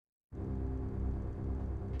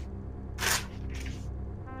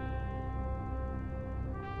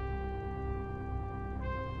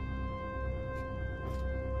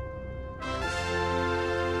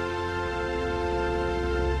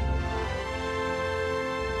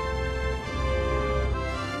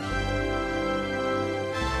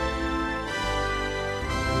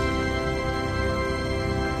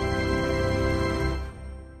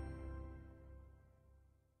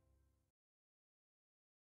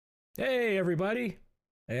Hey, everybody,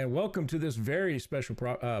 and welcome to this very special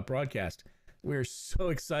broadcast. We're so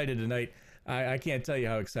excited tonight. I can't tell you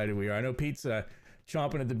how excited we are. I know Pete's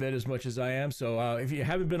chomping at the bit as much as I am. So, if you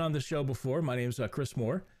haven't been on the show before, my name is Chris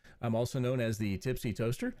Moore. I'm also known as the Tipsy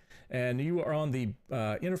Toaster, and you are on the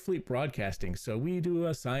Interfleet Broadcasting. So, we do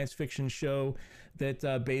a science fiction show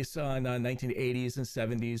that based on 1980s and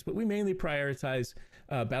 70s, but we mainly prioritize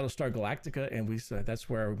Battlestar Galactica, and that's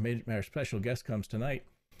where our special guest comes tonight.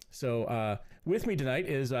 So with me tonight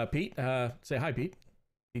is Pete. Say hi, Pete.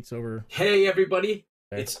 Pete's over Hey everybody,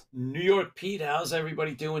 there. it's New York Pete. How's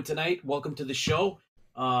everybody doing tonight? Welcome to the show.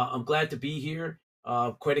 I'm glad to be here.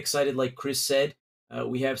 Quite excited, like Chris said.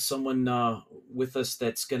 We have someone with us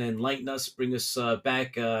that's going to enlighten us, bring us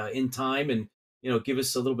back in time, and give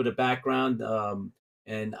us a little bit of background.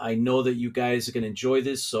 And I know that you guys are going to enjoy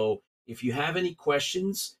this. So if you have any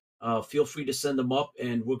questions, feel free to send them up,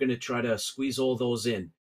 and we're going to try to squeeze all those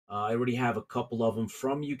in. I already have a couple of them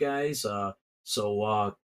from you guys.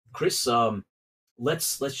 So Chris,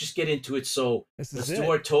 let's just get into it. So This is let's do it.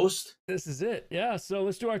 our toast. This is it. Yeah. So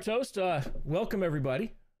let's do our toast. Welcome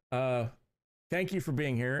everybody. Uh, Thank you for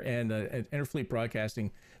being here. And at Interfleet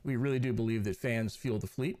Broadcasting, we really do believe that fans fuel the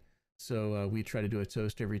fleet. So we try to do a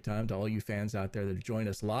toast every time to all you fans out there that join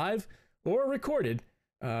us live or recorded.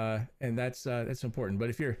 And that's important. But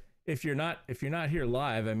if you're not here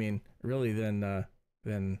live, I mean, really, then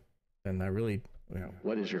I really,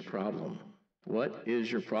 What is your problem? What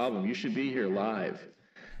is your problem? You should be here live.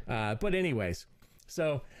 But anyways,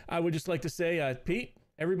 so I would just like to say, Pete,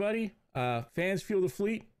 everybody, fans fuel the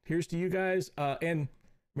fleet. Here's to you guys, and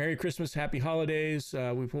Merry Christmas, Happy Holidays.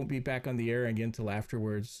 We won't be back on the air again till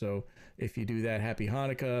afterwards. So if you do that, Happy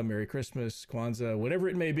Hanukkah, Merry Christmas, Kwanzaa, whatever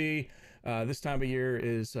it may be. This time of year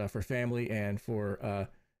is for family and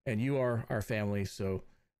you are our family. So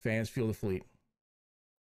fans fuel the fleet.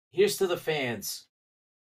 Here's to the fans.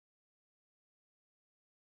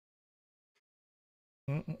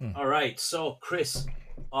 Mm-mm-mm. All right. So Chris,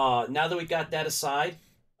 now that we got that aside,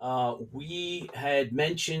 we had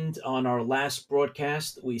mentioned on our last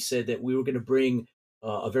broadcast, we said that we were going to bring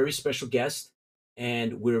a very special guest,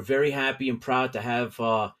 and we're very happy and proud to have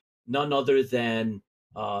none other than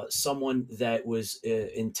someone that was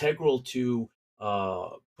integral to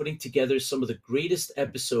putting together some of the greatest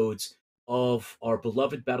episodes of our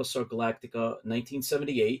beloved Battlestar Galactica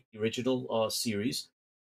 1978, the original series.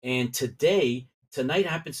 And tonight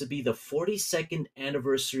happens to be the 42nd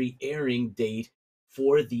anniversary airing date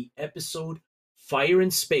for the episode Fire in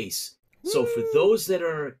Space. So for Woo! those that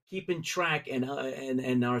are keeping track and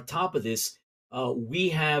are top of this, we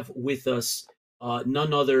have with us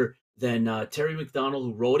none other than Terry McDonnell,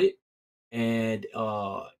 who wrote it, and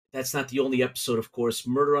that's not the only episode, of course.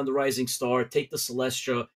 Murder on the Rising Star, Take the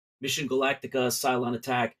Celestia, Mission Galactica, Cylon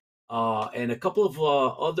Attack, and a couple of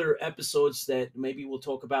other episodes that maybe we'll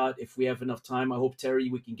talk about if we have enough time. I hope, Terry,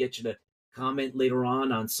 we can get you to comment later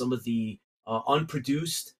on some of the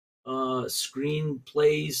unproduced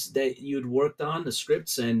screenplays that you'd worked on, the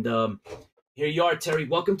scripts. And here you are, Terry.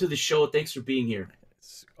 Welcome to the show. Thanks for being here.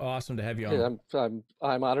 It's awesome to have you Hey, on.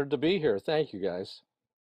 I'm honored to be here. Thank you, guys.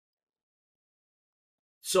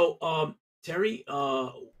 So, Terry,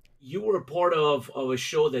 you were a part of a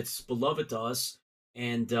show that's beloved to us,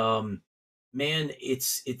 and man,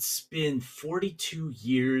 it's been 42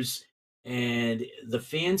 years, and the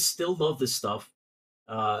fans still love this stuff.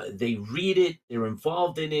 They read it, they're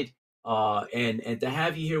involved in it, and to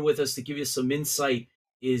have you here with us to give you some insight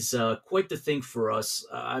is quite the thing for us.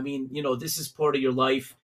 I mean, this is part of your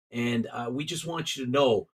life, and we just want you to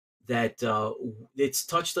know that it's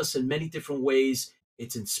touched us in many different ways.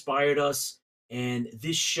 It's inspired us, and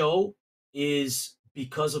this show is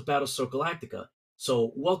because of Battlestar Galactica.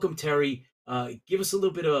 So, welcome, Terry. Give us a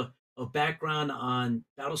little bit of background on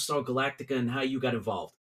Battlestar Galactica and how you got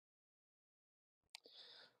involved.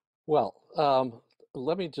 Well,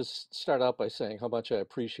 let me just start out by saying how much I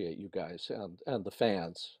appreciate you guys and the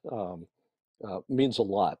fans. Means a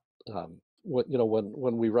lot.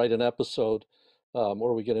 When we write an episode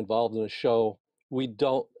or we get involved in a show, we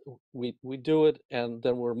don't we do it and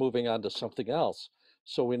then we're moving on to something else.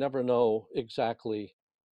 So we never know exactly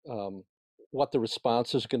um, what the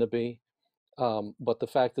response is going to be. But the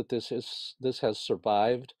fact that this has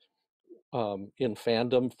survived in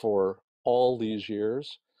fandom for all these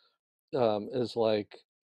years is like,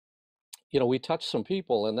 we touch some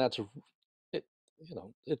people, and that's it.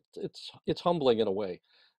 It's humbling in a way,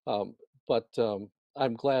 um, but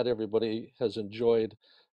I'm glad everybody has enjoyed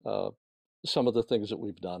uh, some of the things that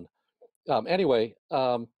we've done. Anyway,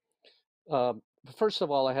 um, first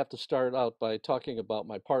of all, I have to start out by talking about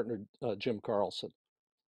my partner, Jim Carlson.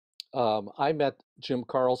 I met Jim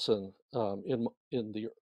Carlson in the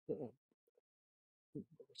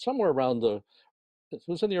somewhere around it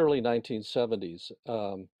was in the early 1970s,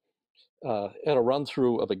 at a run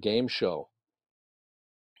through of a game show.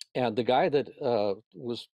 And the guy that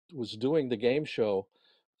was doing the game show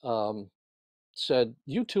um, said,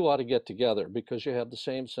 "You two ought to get together because you have the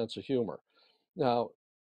same sense of humor." Now,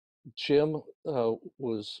 Jim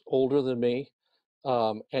was older than me,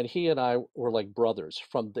 and he and I were like brothers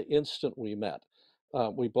from the instant we met.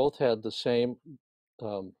 We both had the same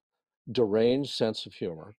um, deranged sense of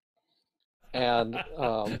humor, and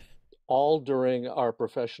all during our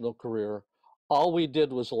professional career, all we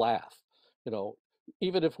did was laugh. You know,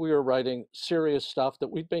 even if we were writing serious stuff, that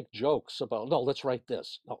we'd make jokes about. No, let's write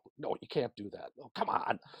this. No, no, you can't do that. No, come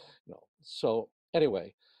on. You know. So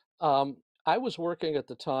anyway, I was working at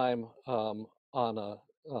the time on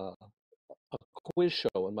a quiz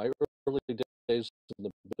show in my early days in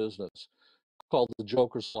the business called The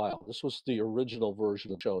Joker's Smile. This was the original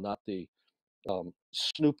version of the show, not the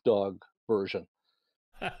Snoop Dogg version.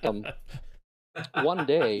 One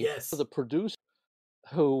day, Yes. the producer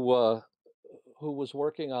who was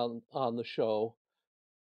working on the show,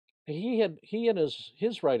 he and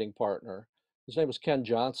his writing partner, his name was Ken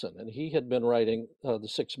Johnson, and he had been writing the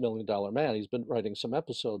 $6 Million Man. He's been writing some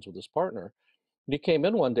episodes with his partner, and he came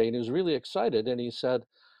in one day and he was really excited, and he said,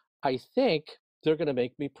 "I think they're going to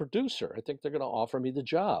make me producer. I think they're going to offer me the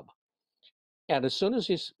job." And as soon as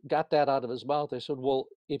he got that out of his mouth, I said, "Well,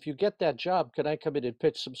 if you get that job, can I come in and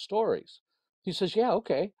pitch some stories?" He says, "Yeah,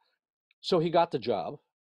 okay." So he got the job,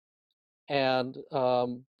 and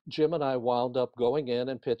Jim and I wound up going in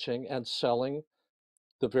and pitching and selling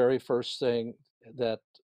the very first thing that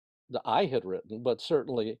I had written, but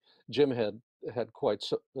certainly Jim had quite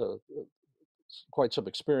some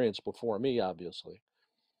experience before me, obviously.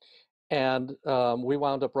 And we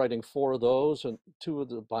wound up writing 4 of those and 2 of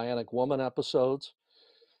the Bionic Woman episodes,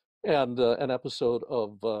 and an episode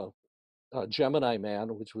of Gemini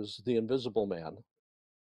Man, which was the Invisible Man.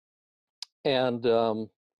 And uh,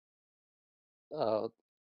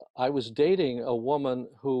 I was dating a woman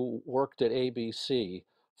who worked at ABC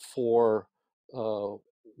for uh,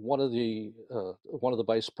 one of the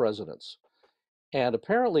vice presidents. And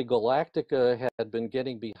apparently Galactica had been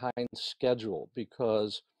getting behind schedule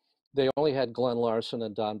because they only had Glenn Larson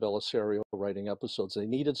and Don Bellisario writing episodes. They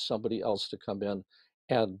needed somebody else to come in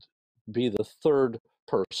and be the third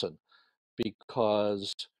person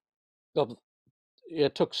because of,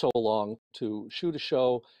 it took so long to shoot a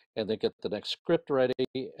show and then get the next script ready.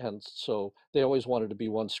 And so they always wanted to be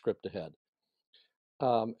one script ahead.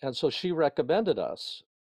 And so she recommended us.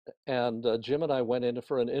 And Jim and I went in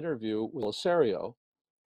for an interview with Bellisario.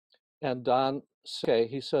 And Don, okay,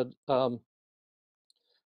 he said,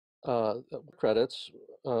 credits,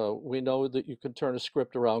 we know that you can turn a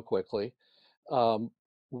script around quickly.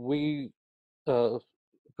 We go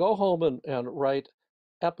home and write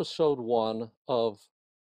episode 1 of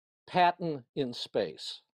Patton in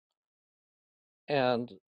Space.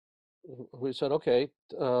 And we said, okay,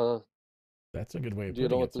 That's a good way of do you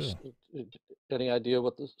know putting what it too. any idea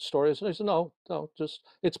what the story is? And I said, no, just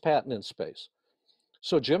it's Patton in Space.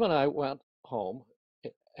 So Jim and I went home,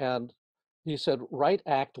 and he said, write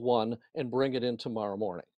act 1 and bring it in tomorrow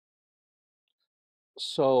morning.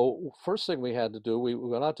 So first thing we had to do, we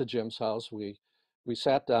went out to Jim's house, we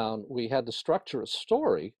sat down, we had to structure a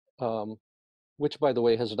story, which by the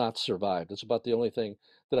way has not survived. It's about the only thing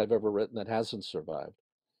that I've ever written that hasn't survived.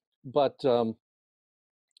 But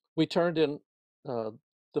we turned in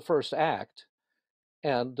the first act,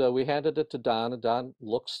 and we handed it to Don, and Don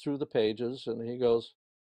looks through the pages, and he goes,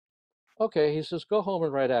 okay, he says, go home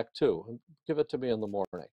and write act 2 and give it to me in the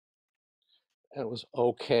morning. And it was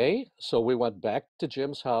okay. So we went back to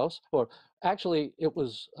Jim's house, or actually it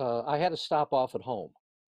was, I had to stop off at home.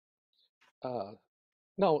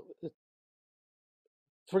 No,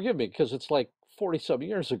 forgive me, because it's like 40 some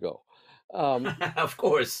years ago. Of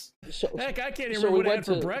course. Heck, I can't even so remember we what I had went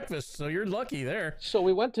for to breakfast, so you're lucky there. so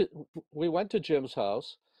we went to Jim's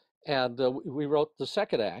house, and we wrote the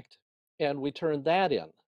second act, and we turned that in,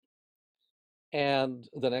 and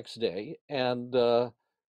the next day, and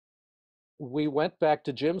we went back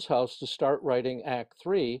to Jim's house to start writing act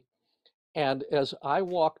 3. And as I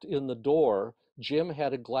walked in the door, Jim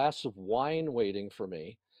had a glass of wine waiting for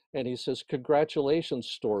me, and he says, congratulations,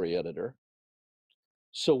 story editor.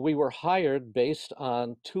 So we were hired based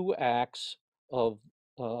on 2 acts of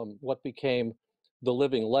what became the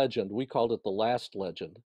living legend. We called it the last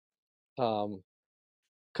legend. Um,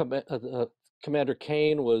 Commander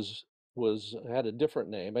Kane had a different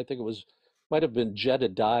name. I think it might have been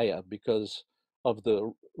Jedediah, because of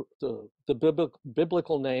the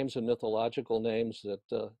biblical names and mythological names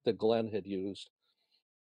that Glenn had used.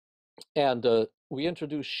 And we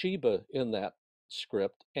introduced Sheba in that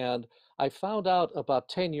script. And I found out about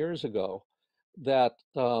 10 years ago that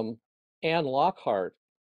Anne Lockhart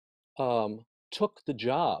took the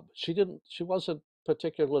job. She wasn't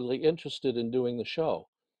particularly interested in doing the show.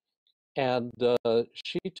 And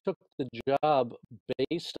she took the job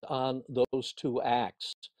based on those two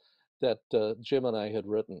acts that Jim and I had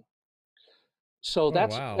written. So Oh,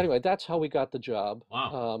 that's wow. anyway. That's how we got the job.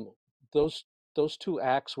 Wow. Those two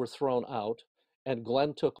acts were thrown out, and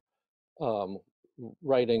Glenn took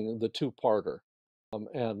writing the two-parter,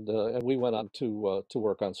 and we went on to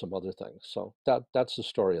work on some other things. So that's the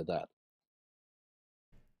story of that.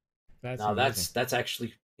 That's Now amazing. that's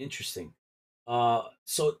actually interesting.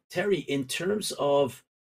 So Terry, in terms of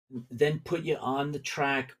then put you on the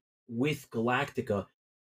track with Galactica,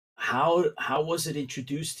 how was it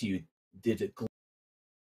introduced to you? Did it Glenn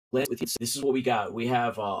with you? This is what we got. We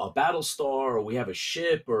have a Battlestar, or we have a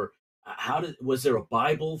ship, or was there a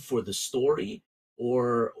Bible for the story,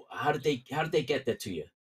 or how did they get that to you?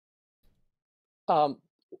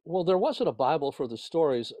 Well, there wasn't a Bible for the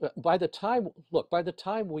stories. By the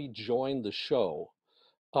time we joined the show,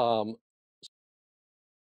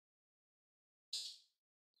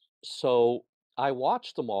 so I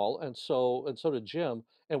watched them all, and so did Jim,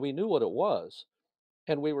 and we knew what it was.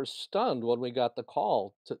 And we were stunned when we got the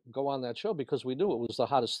call to go on that show because we knew it was the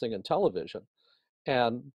hottest thing in television.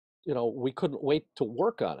 And, we couldn't wait to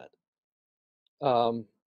work on it.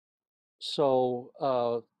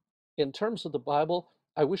 So in terms of the Bible,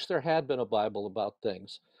 I wish there had been a Bible about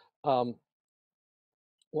things. One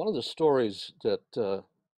of the stories that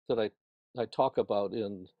I talk about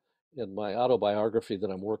in my autobiography that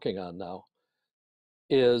I'm working on now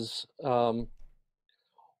is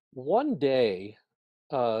one day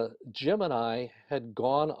Jim and I had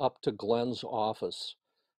gone up to Glenn's office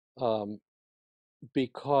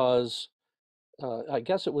because I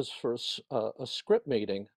guess it was for a script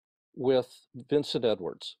meeting with Vincent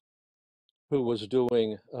Edwards, who was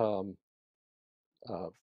doing the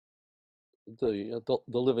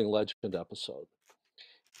Living Legend episode.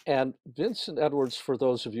 And Vincent Edwards, for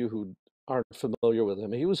those of you who aren't familiar with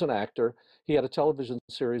him, he was an actor. He had a television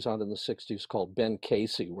series on in the 60s called Ben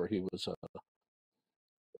Casey, where he was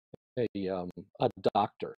a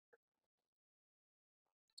doctor.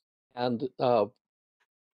 And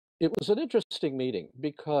it was an interesting meeting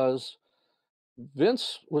because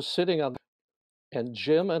Vince was sitting on, and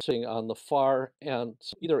Jim was sitting on the far end,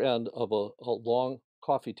 either end of a long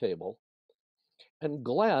coffee table, and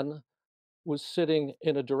Glenn was sitting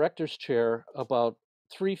in a director's chair about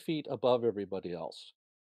 3 feet above everybody else,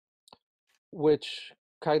 which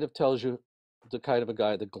kind of tells you the kind of a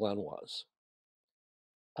guy that Glenn was.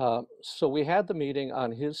 So we had the meeting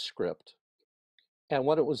on his script, and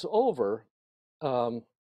when it was over,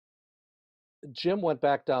 Jim went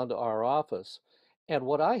back down to our office, and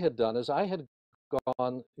what I had done is I had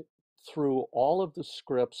gone through all of the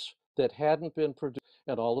scripts that hadn't been produced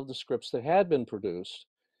and all of the scripts that had been produced,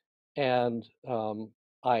 and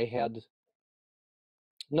I had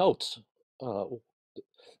notes.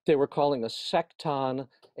 They were calling a secton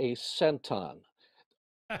a centon.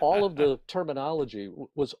 All of the terminology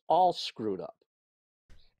was all screwed up.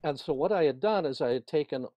 And so what I had done is I had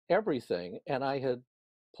taken everything and I had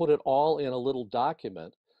put it all in a little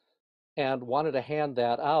document and wanted to hand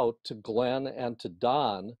that out to Glenn and to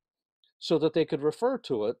Don so that they could refer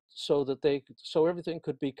to it, so everything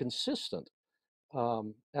could be consistent,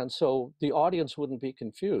 and so the audience wouldn't be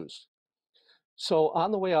confused. So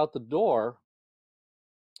on the way out the door,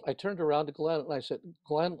 I turned around to Glenn and I said,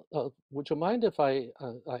 "Glenn, would you mind if I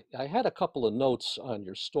had a couple of notes on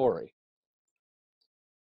your story?"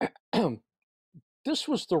 This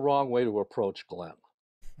was the wrong way to approach Glenn.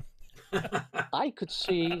 I could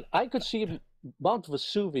see Mount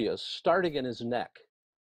Vesuvius starting in his neck,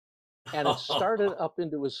 and it started up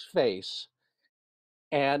into his face,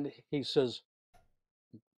 and he says,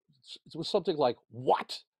 it was something like,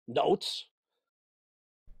 "What? Notes?"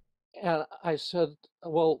 And I said,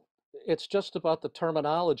 "Well, it's just about the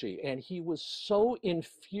terminology." And he was so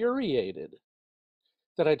infuriated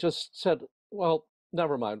that I just said, "Well,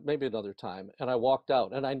 never mind, maybe another time." And I walked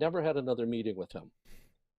out, and I never had another meeting with him.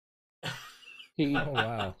 Oh,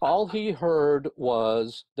 wow. All he heard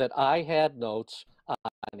was that I had notes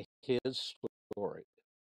on his story.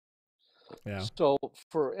 Yeah. So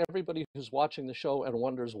for everybody who's watching the show and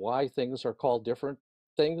wonders why things are called different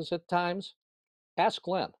things at times, ask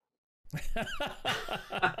Glenn.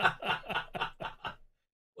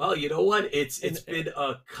 Well, you know what? And It's been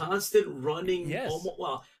a constant running, yes, almost,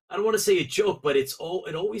 well, I don't want to say a joke, but it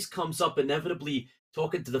always comes up inevitably.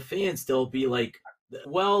 Talking to the fans, they'll be like,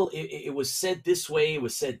 "Well, it was said this way, it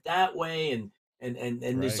was said that way," and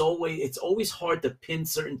right. it's always hard to pin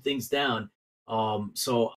certain things down.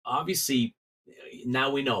 So obviously, now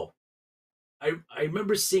we know. I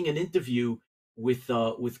remember seeing an interview with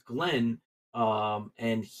Glenn,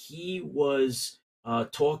 and he was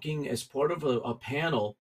talking as part of a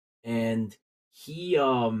panel, and he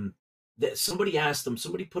that somebody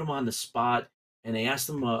put him on the spot, and they asked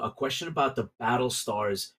him a question about the battle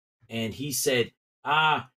stars, and he said,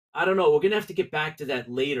 I don't know, we're gonna have to get back to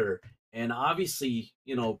that later. And obviously,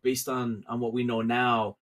 based on what we know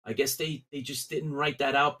now, I guess they just didn't write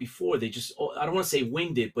that out before. They just, I don't want to say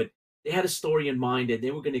winged it, but they had a story in mind and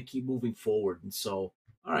they were going to keep moving forward. And so,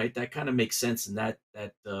 all right, that kind of makes sense in that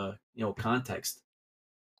context.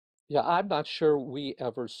 Yeah, I'm not sure we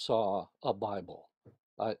ever saw a Bible.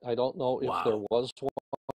 I don't know if there Wow. was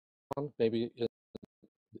one. Maybe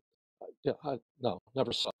yeah, no,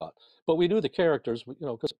 never saw it. But we knew the characters,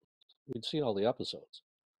 because we'd seen all the episodes.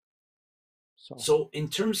 So So, in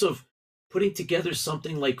terms of putting together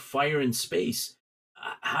something like Fire in Space,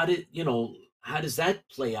 how does that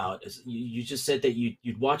play out? As you just said that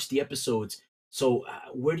you'd watch the episodes. So,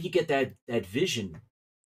 where do you get that vision?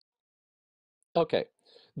 okay,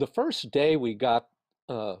 the first day we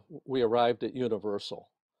arrived at Universal,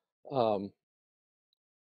 um,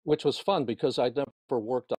 which was fun because I'd never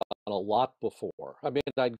worked on a lot before. I mean,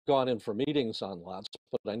 I'd gone in for meetings on lots,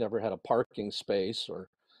 but I never had a parking space or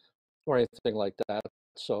anything like that.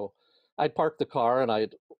 So I'd park the car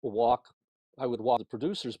and walk. I would walk the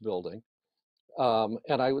producer's building,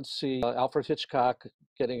 and I would see Alfred Hitchcock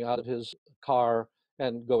getting out of his car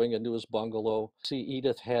and going into his bungalow. See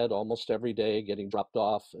Edith Head almost every day getting dropped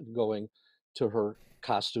off and going to her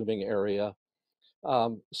costuming area.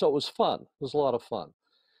 So it was fun. It was a lot of fun.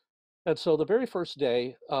 And so the very first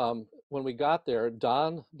day, when we got there,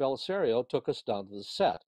 Don Belisario took us down to the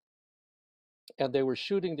set, and they were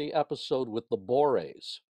shooting the episode with the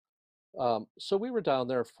Bores. So we were down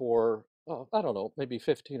there for, I don't know, maybe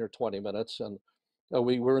 15 or 20 minutes, and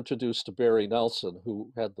we were introduced to Barry Nelson,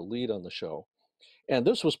 who had the lead on the show. And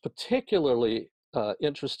this was particularly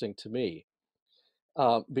interesting to me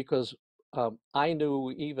because I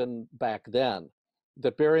knew even back then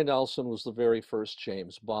that Barry Nelson was the very first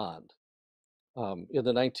James Bond. In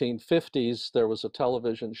the 1950s, there was a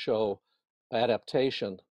television show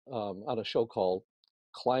adaptation on a show called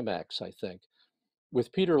Climax, I think,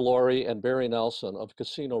 with Peter Lorre and Barry Nelson of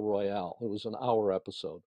Casino Royale. It was an hour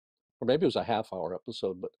episode, or maybe it was a half-hour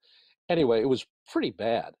episode, but anyway, it was pretty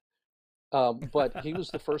bad. But he was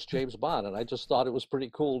the first James Bond, and I just thought it was pretty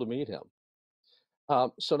cool to meet him.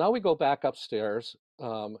 So now we go back upstairs,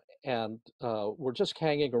 and we're just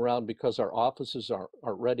hanging around because our offices aren't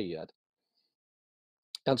ready yet.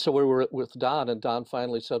 And so we were with Don, and Don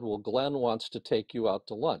finally said, "Well, Glenn wants to take you out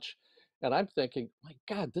to lunch." And I'm thinking, my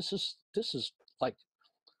God, this is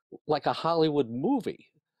like a Hollywood movie,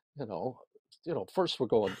 you know. First we're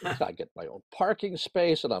going, I get my own parking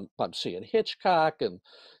space, and I'm seeing Hitchcock, and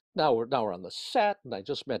now we're on the set, and I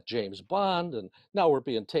just met James Bond, and now we're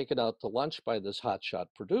being taken out to lunch by this hotshot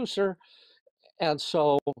producer. And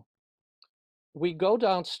so we go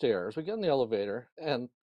downstairs, we get in the elevator, and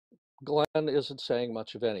Glenn isn't saying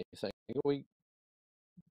much of anything. We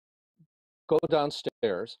go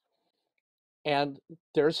downstairs, and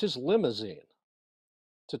there's his limousine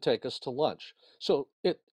to take us to lunch. So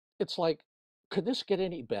it's like, could this get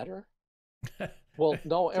any better? Well,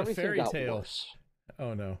 no, It's a everything fairy got tale. worse.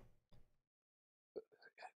 Oh no.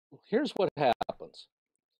 Here's what happens.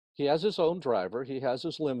 He has his own driver, he has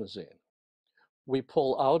his limousine. We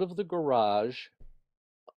pull out of the garage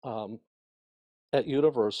um, at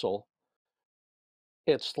Universal.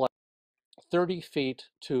 It's like 30 feet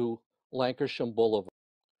to Lankershim Boulevard.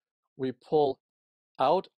 We pull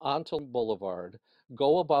out onto Boulevard,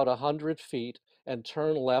 go about 100 feet, and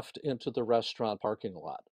turn left into the restaurant parking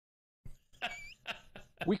lot.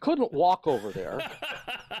 We couldn't walk over there.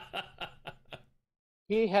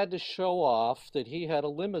 He had to show off that he had a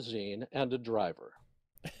limousine and a driver.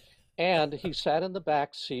 And he sat in the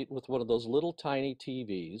back seat with one of those little tiny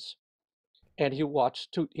TVs, and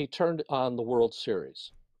he turned on the World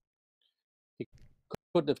Series. He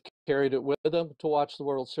couldn't have carried it with him to watch the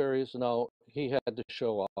World Series. No, he had to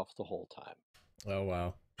show off the whole time. Oh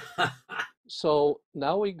wow. So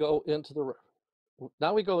now we go into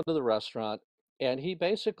the restaurant, and he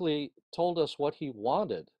basically told us what he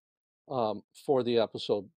wanted for the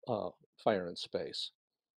episode Fire in Space.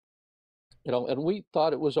 and we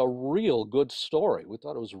thought it was a real good story. We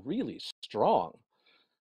thought it was really strong.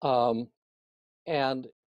 Um, and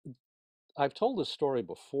I've told this story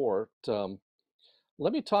before.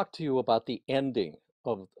 Let me talk to you about the ending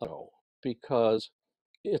of the show because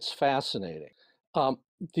it's fascinating. Um,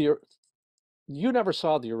 the, you never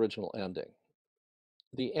saw the original ending.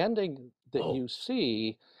 The ending that Oh, you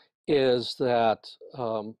see is that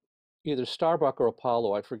either Starbuck or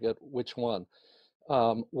Apollo, I forget which one,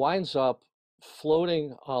 winds up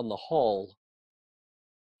floating on the hull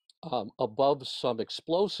above some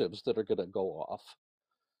explosives that are going to go off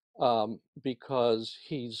because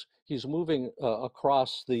he's moving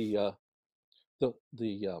across the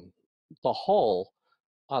the um, the hull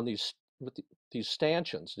on these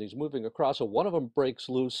stanchions, and he's moving across. So one of them breaks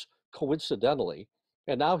loose coincidentally,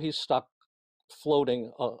 and now he's stuck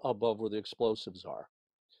floating above where the explosives are.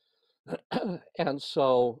 And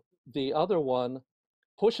so the other one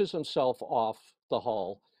pushes himself off the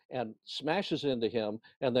hull and smashes into him,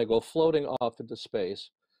 and they go floating off into space,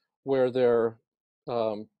 where they're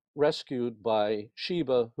rescued by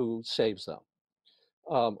Sheba, who saves them.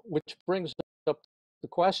 Which brings up the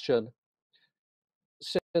question: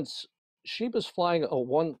 since Sheba's flying a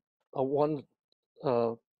one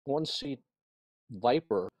seat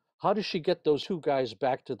Viper, how does she get those two guys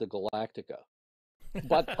back to the Galactica?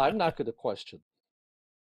 But I'm not going to question.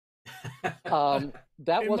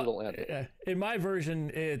 That was the ending. In my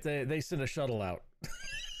version, they sent a shuttle out.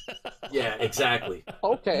 yeah, exactly.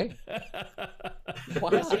 Okay.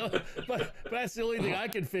 But that's the only thing I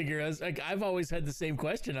can figure. As like, I've always had the same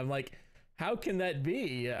question. I'm like, how can that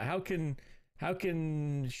be? How can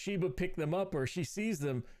Sheba pick them up, or she sees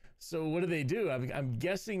them? So what do? I'm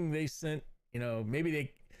guessing they sent. Maybe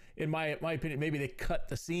they, in my opinion, maybe they cut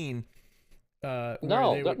the scene.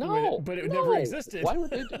 No, but it never existed. Why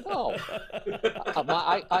would they do no?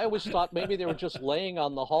 I always thought maybe they were just laying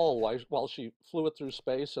on the hull while she flew it through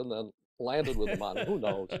space and then landed with them on it. Who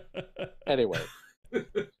knows? Anyway,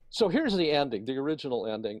 so here's the ending. The original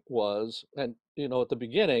ending was, and at the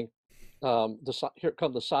beginning, here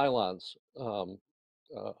come the Cylons on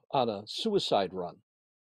a suicide run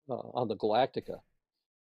on the Galactica,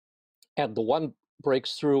 and the one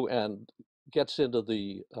breaks through and gets into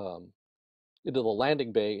the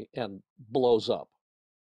landing bay and blows up,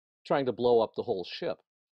 trying to blow up the whole ship.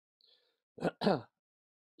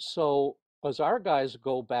 So as our guys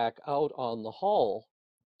go back out on the hull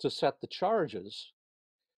to set the charges,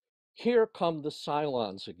 here come the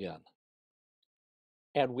Cylons again.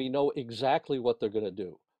 And we know exactly what they're going to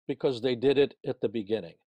do because they did it at the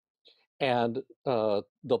beginning. And the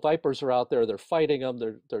Vipers are out there, they're fighting them,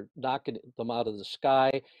 they're knocking them out of the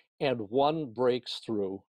sky, and one breaks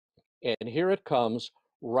through. And here it comes,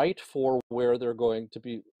 right for where they're going to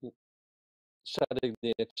be setting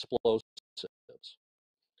the explosives.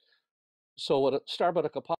 So what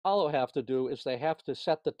Starbuck Apollo have to do is they have to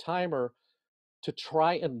set the timer to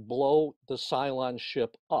try and blow the Cylon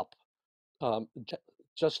ship up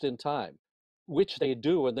just in time, which they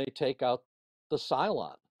do, and they take out the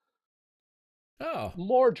Cylon. Oh.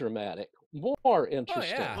 More dramatic, more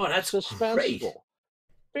interesting. Oh, yeah. Oh, that's suspenseful. Great.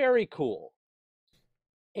 Very cool.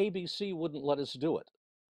 ABC wouldn't let us do it.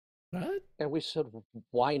 What? And we said,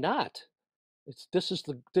 why not? This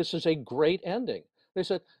is a great ending. They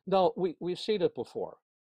said, no, we've seen it before.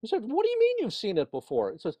 We said, what do you mean you've seen it before?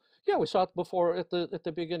 It says, yeah, we saw it before at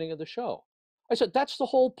the beginning of the show. I said, that's the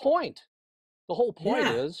whole point. The whole point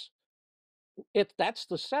is that's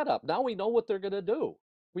the setup. Now we know what they're going to do.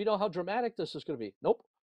 We know how dramatic this is going to be. Nope.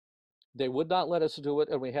 They would not let us do it,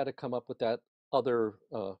 and we had to come up with that other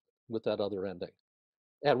ending.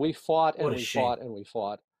 And we fought and we fought and we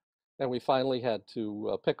fought, and we finally had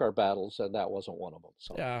to pick our battles, and that wasn't one of them.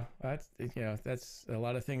 So yeah, that's a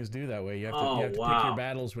lot of things do that way. You have to pick your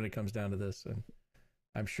battles when it comes down to this, and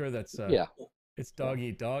I'm sure that's it's dog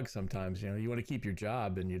eat dog sometimes. You want to keep your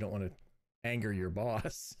job, and you don't want to anger your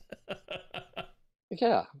boss.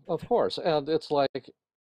 Yeah, of course, and it's like,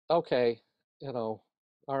 okay, all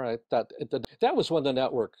right, that was when the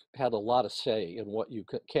network had a lot of say in what you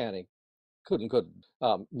can and couldn't.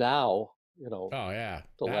 Now, oh yeah,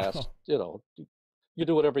 the last, you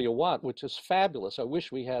do whatever you want, which is fabulous. I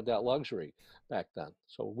wish we had that luxury back then.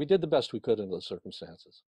 So we did the best we could in those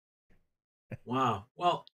circumstances. Wow.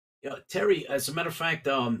 Well, Terry, as a matter of fact,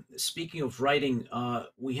 speaking of writing,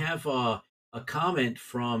 we have a comment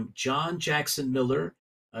from John Jackson Miller.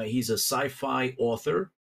 He's a sci-fi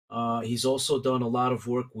author. He's also done a lot of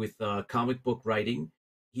work with comic book writing.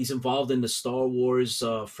 He's involved in the Star Wars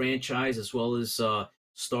franchise as well as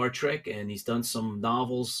Star Trek, and he's done some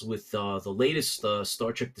novels with the latest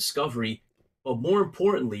Star Trek Discovery. But more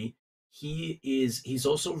importantly, he's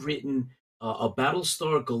also written a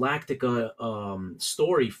Battlestar Galactica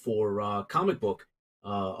story for comic book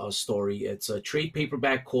a story. It's a trade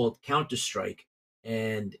paperback called Counter Strike,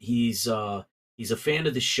 and he's a fan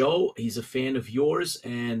of the show. He's a fan of yours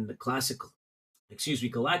and the classic, excuse me,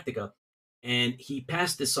 Galactica, and he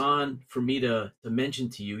passed this on for me to mention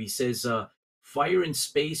to you. He says, "Fire in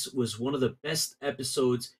Space was one of the best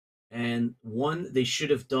episodes, and one they should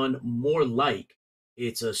have done more like.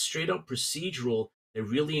 It's a straight up procedural that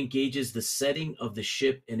really engages the setting of the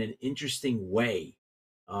ship in an interesting way."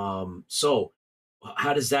 So,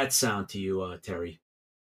 how does that sound to you, Terry?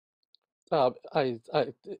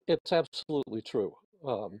 It's absolutely true.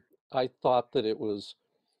 I thought that it was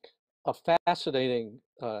a fascinating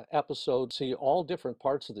episode. See all different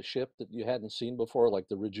parts of the ship that you hadn't seen before, like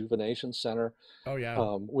the Rejuvenation Center, Oh yeah.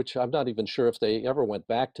 which I'm not even sure if they ever went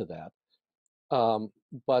back to that.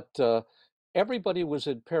 But everybody was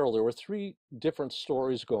in peril. There were three different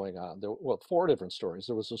stories going on. Well, four different stories.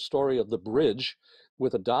 There was a story of the bridge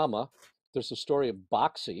with Adama. There's a story of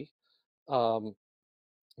Boxy. Um,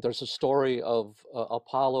 there's a story of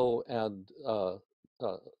Apollo and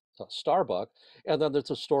Starbuck, and then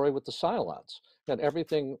there's a story with the Cylons, and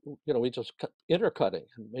everything. We just kept intercutting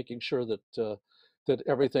and making sure that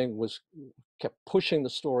everything was kept pushing the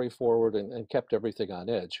story forward and kept everything on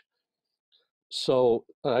edge. So,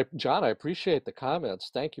 John, I appreciate the comments.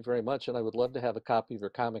 Thank you very much, and I would love to have a copy of your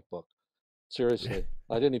comic book. Seriously,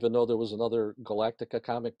 I didn't even know there was another Galactica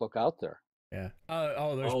comic book out there. Yeah.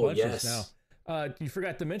 Oh, there's Oh bunches yes. now. You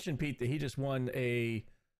forgot to mention, Pete, that he just won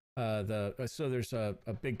so there's a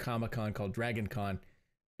big Comic Con called Dragon Con,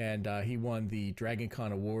 and he won the Dragon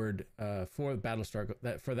Con award for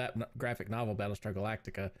that graphic novel Battlestar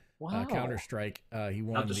Galactica, Counter Wow. Strike. He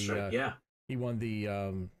won Counter Strike, yeah. he won the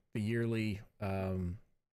yearly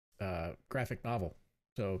graphic novel.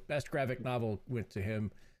 So best graphic novel went to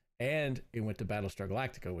him, and it went to Battlestar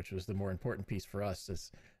Galactica, which was the more important piece for us.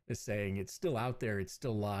 Is saying it's still out there, it's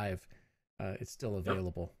still live, it's still Yep.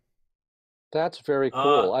 available. That's very Uh,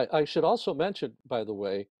 cool. I should also mention, by the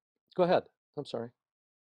way, go ahead. I'm sorry.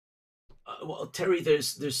 well, Terry,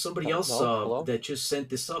 there's somebody else No, hello? that just sent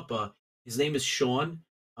this up. His name is Sean,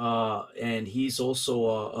 and he's also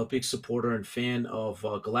a big supporter and fan of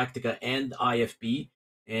Galactica and IFB.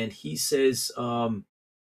 And he says,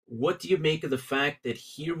 "What do you make of the fact that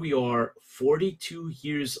here we are, 42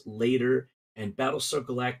 years later, and Battlestar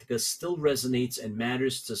Galactica still resonates and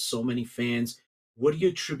matters to so many fans? What do you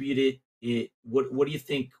attribute it? What do you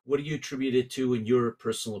think? What do you attribute it to, in your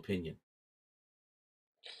personal opinion?"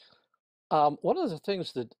 One of the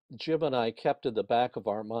things that Jim and I kept in the back of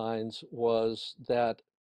our minds was that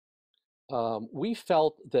we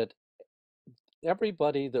felt that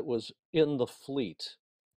everybody that was in the fleet,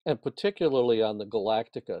 and particularly on the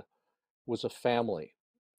Galactica, was a family.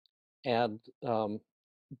 And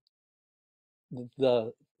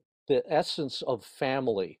the the essence of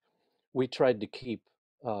family we tried to keep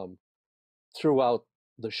um, throughout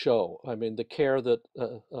the show. I mean, the care that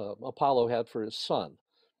Apollo had for his son,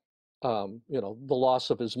 the loss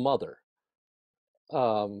of his mother,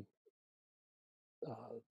 um,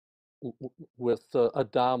 uh, with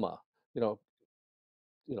Adama, you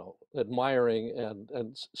know, admiring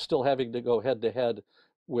and still having to go head to head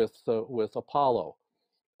with Apollo.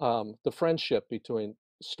 The friendship between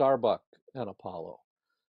Starbuck and Apollo,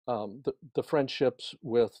 the friendships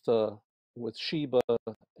with Sheba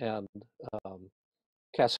and um,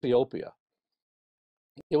 Cassiopeia.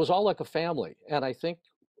 It was all like a family, and I think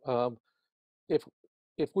um, if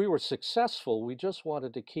if we were successful, we just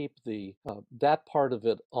wanted to keep the that part of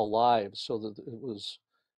it alive, so that it was,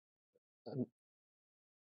 um,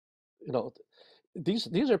 you know,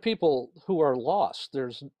 these are people who are lost.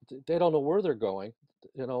 They don't know where they're going.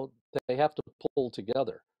 You know, they have to pull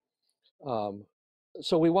together. Um,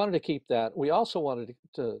 so we wanted to keep that. We also wanted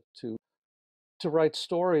to write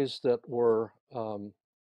stories that were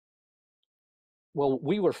well,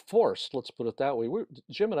 we were forced, let's put it that way.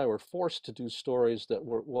 Jim and I were forced to do stories that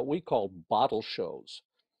were what we called bottle shows.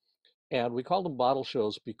 And we called them bottle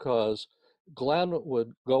shows because Glenn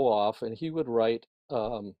would go off and he would write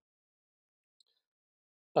a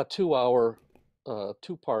 2 hour,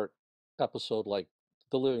 two-part episode like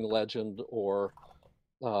The Living Legend or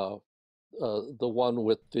uh, the one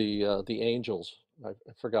with the angels. I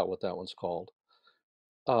forgot what that one's called.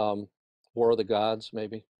 Um, War of the Gods,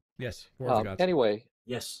 maybe. Yes, War of the Gods. Anyway,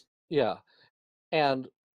 Yes. yeah. And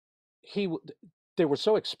he they were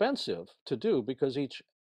so expensive to do because each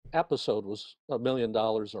episode was $1 million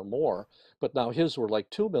or more, but now his were like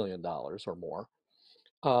 $2 million or more.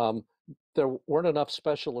 there weren't enough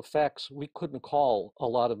special effects. We couldn't call a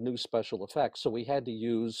lot of new special effects, so we had to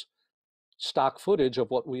use stock footage of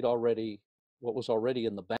what was already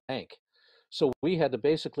in the bank. So we had to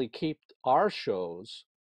basically keep our shows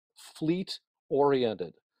fleet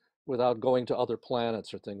oriented without going to other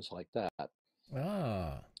planets or things like that.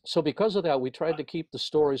 Ah. So because of that, we tried to keep the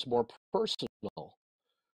stories more personal.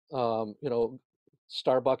 You know,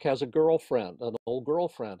 Starbuck has a girlfriend, an old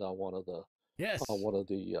girlfriend on one of the Yes.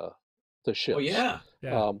 ships. Oh yeah.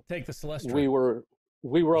 Yeah. Take the Celestial.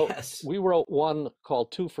 We wrote Yes. one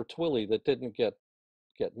called Two for Twilly that didn't get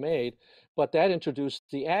made, but that introduced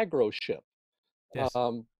the aggro ship. Yes.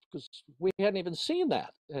 Because we hadn't even seen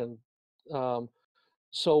that, and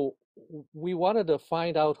so we wanted to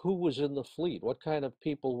find out who was in the fleet, what kind of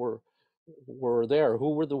people were there,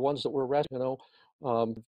 who were the ones that were arrested, you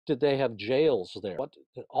know, did they have jails there,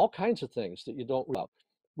 all kinds of things that you don't read about.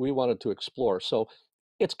 We wanted to explore. So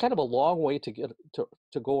it's kind of a long way to get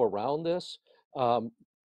to go around this. I'm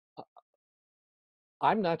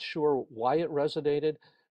not sure why it resonated,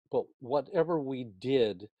 but whatever we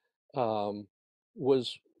did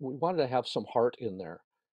was we wanted to have some heart in there,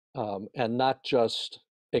 and not just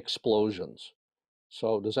explosions.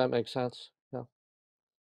 So does that make sense? Yeah.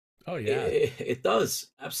 Oh yeah. It does.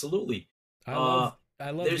 Absolutely. I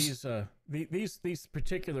love there's- these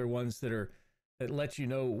particular ones that let you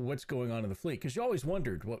know what's going on in the fleet, because you always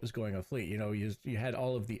wondered what was going on in the fleet. You know, you had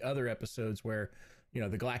all of the other episodes where, you know,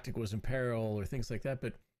 the Galactic was in peril or things like that,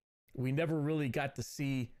 but we never really got to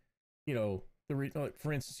see, you know,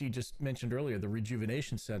 for instance, you just mentioned earlier the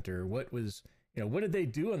Rejuvenation Center. What was, you know, what did they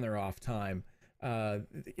do in their off time? You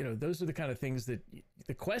know, those are the kind of things that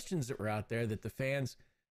the questions that were out there that the fans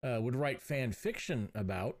would write fan fiction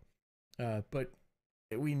about, but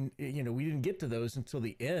we didn't get to those until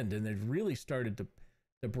the end, and they really started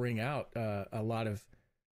to bring out a lot of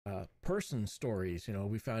person stories. You know,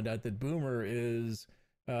 we found out that Boomer used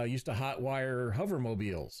to hotwire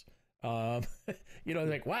hovermobiles. You know,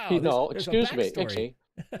 like, wow. Excuse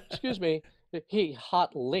me. He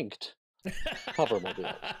hot linked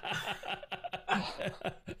hovermobile.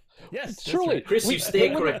 Yes, truly, right. Chris, you stay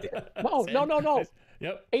corrected. No.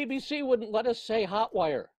 Yep. ABC wouldn't let us say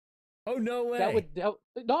hotwire. Oh, no way.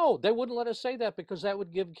 No, they wouldn't let us say that because that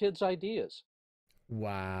would give kids ideas.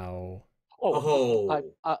 Wow.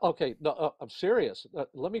 Okay. No, I'm serious.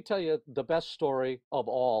 Let me tell you the best story of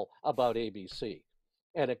all about ABC,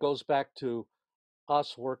 and it goes back to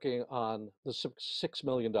us working on the $6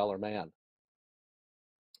 Million Man.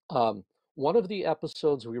 One of the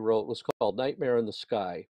episodes we wrote was called Nightmare in the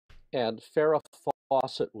Sky, and Farrah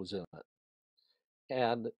Fawcett was in it.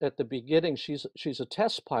 And at the beginning, she's a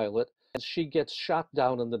test pilot, and she gets shot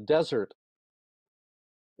down in the desert.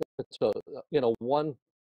 It's a one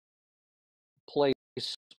place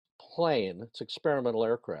plane. It's experimental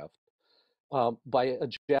aircraft by a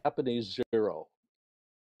Japanese Zero.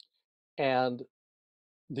 And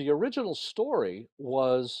the original story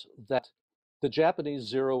was that the Japanese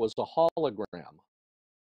Zero was a hologram,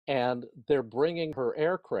 and they're bringing her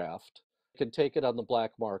aircraft, can take it on the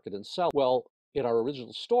black market and sell. Well, in our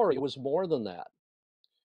original story, it was more than that.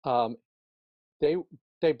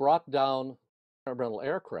 They brought down experimental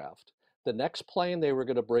aircraft. The next plane they were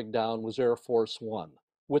going to bring down was Air Force One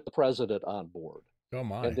with the president on board. Oh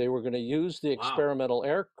my. And they were going to use the experimental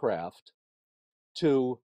aircraft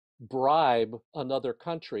to bribe another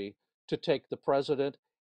country to take the president,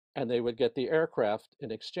 and they would get the aircraft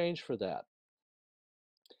in exchange for that.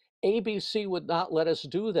 ABC would not let us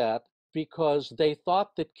do that because they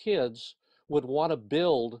thought that kids would want to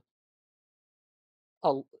build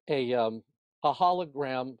a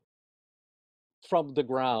hologram from the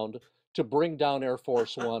ground to bring down Air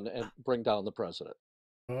Force One and bring down the president.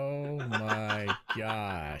 Oh my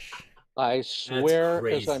gosh. I swear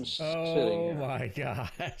as I'm sitting here. Oh my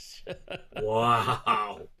gosh.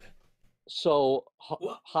 Wow. So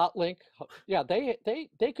Hotlink, yeah,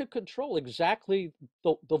 they could control exactly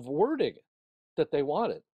the wording that they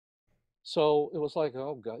wanted. So it was like,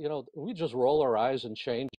 oh God, we just roll our eyes and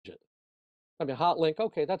change it. I mean, Hotlink,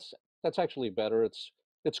 okay, that's actually better.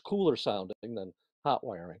 It's cooler sounding than hot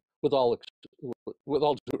wiring. With all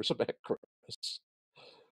due respect, Chris.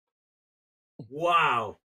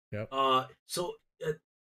 Wow. Yep. So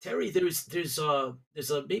Terry, there's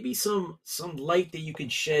maybe some light that you can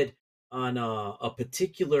shed on a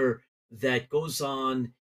particular that goes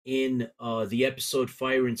on in the episode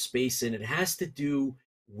Fire in Space, and it has to do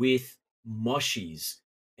with mushies.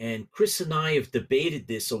 And Chris and I have debated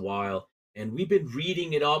this a while, and we've been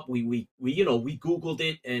reading it up. We Googled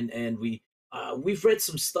it, and we've read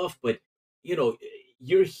some stuff, but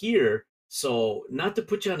you're here, So, not to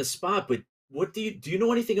put you on the spot, but what do you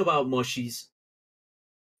know anything about mushies?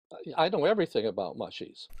 I know everything about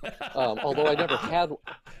mushies, although I never had,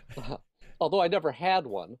 although I never had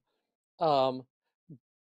one. Um,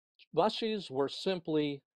 Mushies were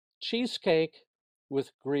simply cheesecake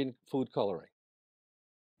with green food coloring.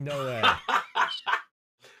 No way.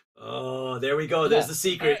 Oh, there we go. There's Yeah. the I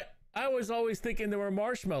secret. I was always thinking there were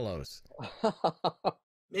marshmallows.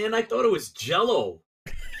 Man, I thought it was Jello.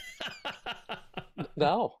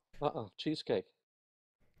 No, cheesecake.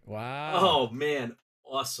 Wow. Oh man,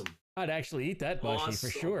 awesome, I'd actually eat that mushy for awesome.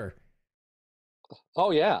 sure.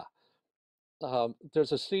 Oh yeah.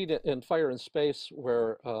 There's a scene in Fire in Space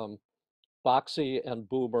where Boxy and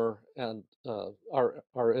Boomer and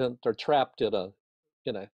they're trapped in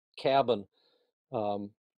a cabin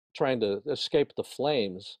um, trying to escape the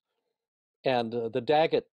flames, and the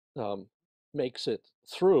Daggett um, makes it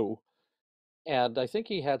through, and I think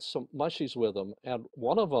he had some mushies with him, and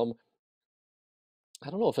one of them, I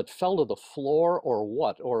don't know if it fell to the floor or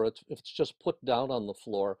what, or if it's just put down on the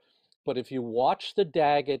floor, but if you watch the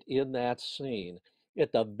Daggett in that scene,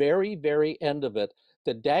 at the very, very end of it,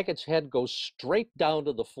 the Daggett's head goes straight down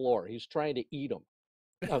to the floor. He's trying to eat him,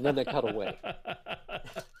 and then they cut away.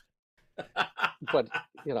 But,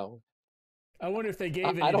 you know, I wonder if they I, gave I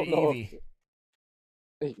any to don't know Evie.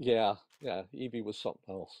 if, yeah, yeah, Evie was something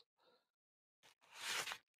else.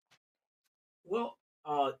 Well,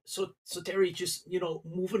 so Terry, just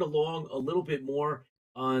moving along a little bit more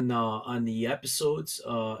on the episodes.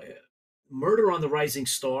 Murder on the Rising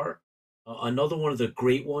Star, another one of the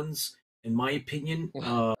great ones, in my opinion.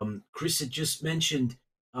 Chris had just mentioned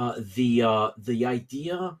the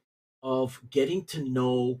idea of getting to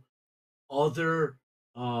know other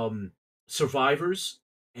um, survivors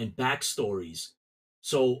and backstories.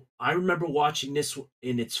 So I remember watching this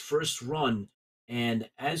in its first run, and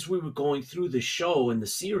as we were going through the show and the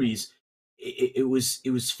series, it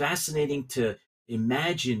was fascinating to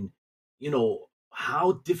imagine,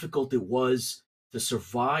 how difficult it was to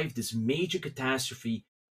survive this major catastrophe,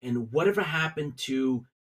 and whatever happened to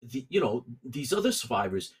these other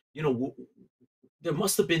survivors. There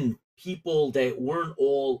must have been people that weren't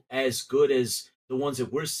all as good as the ones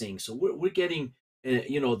that we're seeing. So we're getting,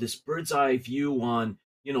 this bird's eye view on,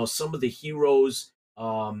 some of the heroes.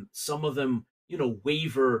 Some of them,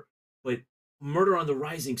 waver, but Murder on the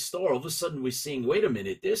Rising Star, all of a sudden we're seeing, wait a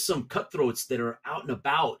minute, there's some cutthroats that are out and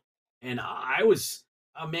about. And I was,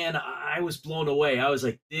 man, I was blown away. I was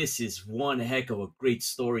like, this is one heck of a great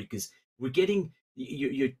story, because we're getting,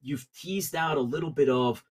 you've teased out a little bit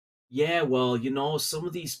of, yeah, well, some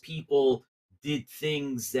of these people did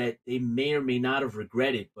things that they may or may not have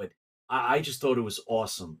regretted, but I just thought it was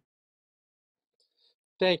awesome.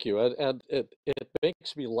 Thank you, and it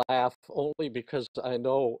makes me laugh only because I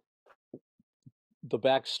know the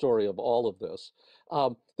backstory of all of this.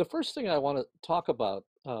 The first thing I want to talk about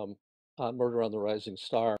on Murder on the Rising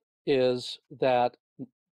Star is that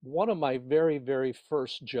one of my very, very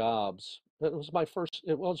first jobs, it was my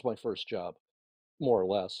first job, more or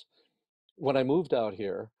less, when I moved out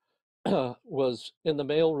here, was in the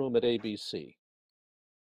mailroom at ABC.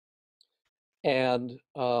 And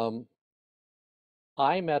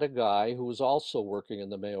I met a guy who was also working in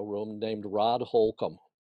the mailroom named Rod Holcomb.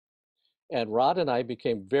 And Rod and I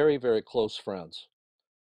became very, very close friends.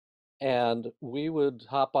 And we would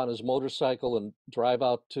hop on his motorcycle and drive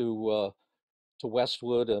out to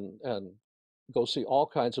Westwood and go see all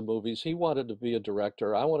kinds of movies. He wanted to be a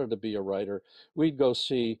director. I wanted to be a writer. We'd go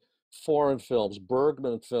see foreign films,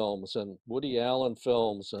 Bergman films, and Woody Allen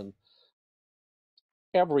films, and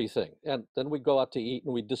everything. And then we'd go out to eat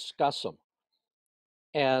and we'd discuss them.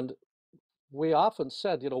 And we often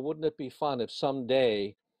said, wouldn't it be fun if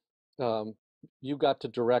someday um, you got to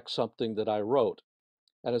direct something that I wrote?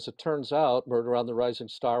 And as it turns out, Murder on the Rising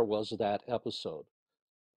Star was that episode.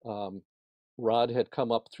 Um, Rod had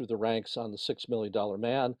come up through the ranks on the $6 Million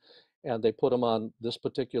Man, and they put him on this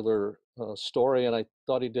particular story, and I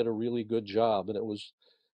thought he did a really good job. And it's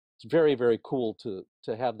very, very cool to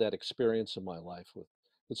have that experience in my life with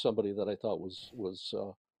somebody that I thought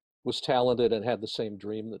was talented and had the same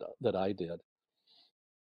dream that I did.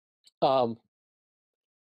 Um,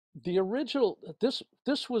 the original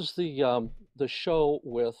this was the show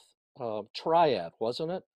with Triad,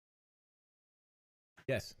 wasn't it?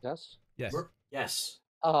 Yes. Yes. Yes. Yes.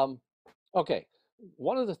 Um, okay.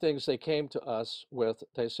 One of the things they came to us with,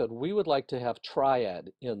 they said, we would like to have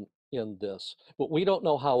Triad in this, but we don't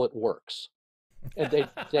know how it works. And they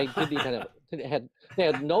didn't even have they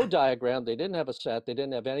had no diagram, they didn't have a set, they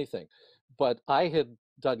didn't have anything. But I had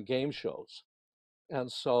done game shows.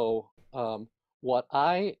 And so what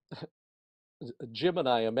I Jim and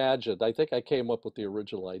I imagined, I think I came up with the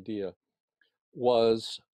original idea,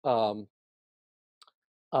 was a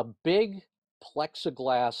big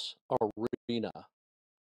plexiglass arena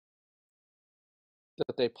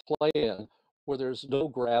that they play in where there's no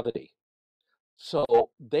gravity. So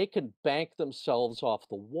they can bank themselves off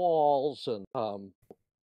the walls, and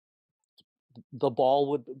the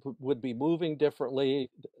ball would be moving differently.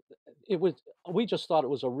 It was We just thought it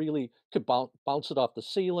was a really could bounce it off the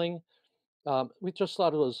ceiling. We just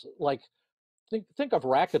thought it was like think of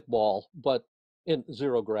racquetball, but in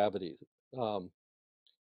zero gravity. Um,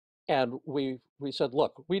 and we said,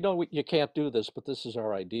 look, we know you can't do this, but this is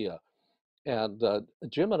our idea. And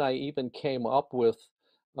Jim and I even came up with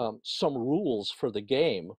some rules for the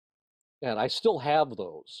game, and I still have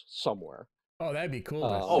those somewhere. Oh, that'd be cool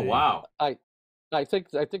to Oh, see. wow. I think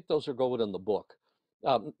those are going in the book.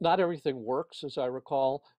 Not everything works, as I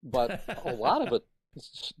recall, but a lot of it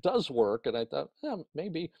does work. And I thought,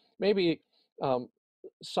 maybe um,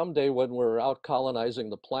 someday when we're out colonizing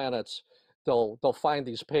the planets, they'll find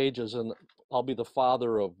these pages, and I'll be the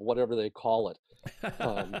father of whatever they call it.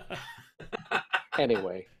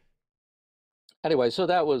 Anyway, so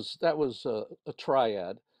that was a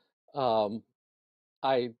triad. Um,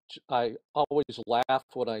 I always laugh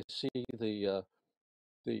when I see the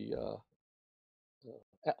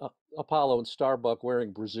Apollo and Starbuck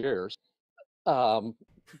wearing brassieres, um,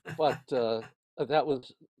 but that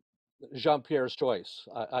was Jean-Pierre's choice.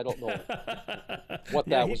 I don't know what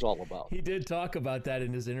Yeah, that was all about. he did talk about that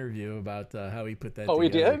in his interview about how he put that Oh, he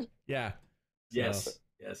together. did? Yeah. Yes.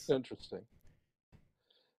 Yes. Interesting.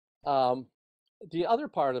 The other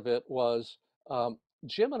part of it was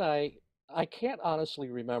Jim and I can't honestly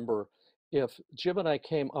remember if Jim and I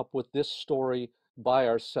came up with this story by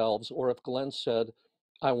ourselves or if Glenn said,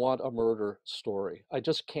 I want a murder story. I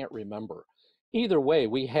just can't remember. Either way,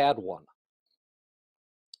 we had one.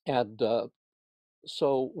 And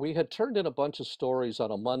so we had turned in a bunch of stories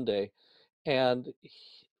on a Monday, and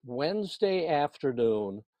Wednesday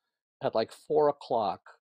afternoon at like 4 o'clock,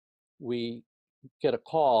 we get a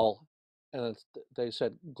call, and they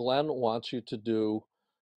said, Glenn wants you to do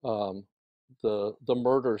the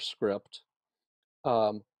murder script.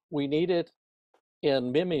 We need it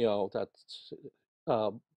in Mimeo. That's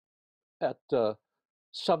at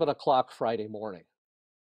 7 o'clock Friday morning.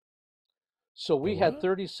 So we had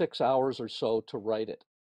 36 hours or so to write it.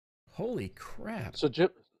 Holy crap! So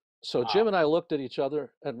Jim and I looked at each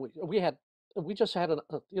other, and we just had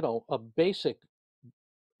a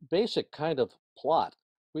basic kind of plot.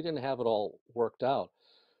 We didn't have it all worked out.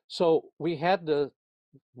 So we had to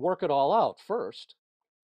work it all out first,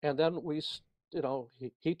 and then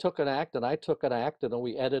he took an act and I took an act, and then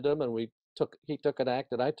we edited them, and he took an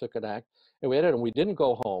act and I took an act, and we edited them. We didn't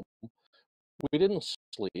go home, we didn't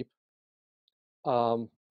sleep,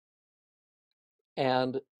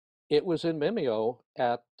 and it was in Mimeo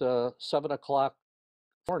at 7 o'clock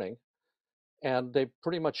morning, and they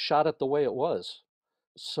pretty much shot it the way it was.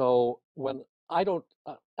 So when I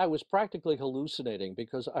was practically hallucinating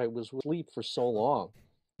because I was asleep for so long.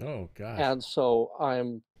 Oh gosh! And so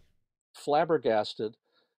I'm flabbergasted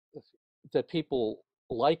that people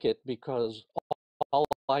like it because all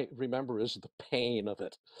I remember is the pain of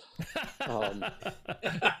it.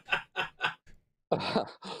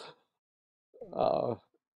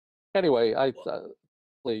 Anyway, I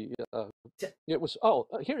it was. Oh,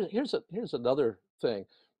 here's another thing.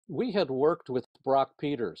 We had worked with Brock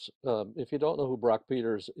Peters. If you don't know who Brock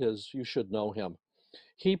Peters is, you should know him.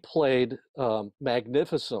 He played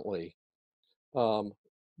magnificently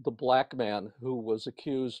the black man who was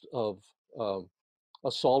accused of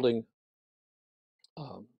assaulting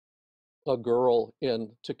a girl in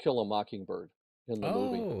To Kill a Mockingbird in the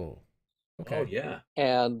movie. Okay. Oh, yeah.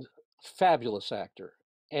 And fabulous actor.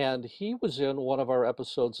 And he was in one of our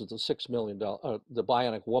episodes of the $6 Million, the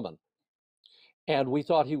Bionic Woman. And we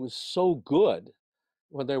thought he was so good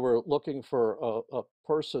when they were looking for a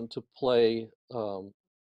person to play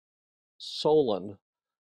Solon,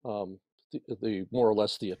 the more or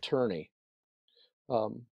less the attorney.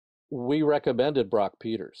 We recommended Brock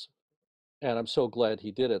Peters, and I'm so glad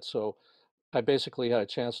he did it. So I basically had a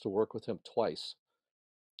chance to work with him twice.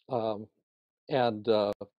 And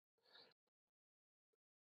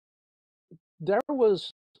there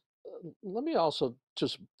was, let me also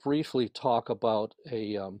just briefly talk about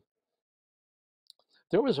there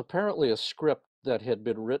was apparently a script that had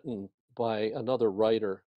been written by another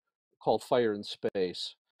writer called Fire in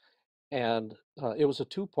Space. And it was a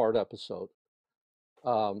 2-part episode.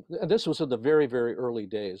 And this was in the very, very early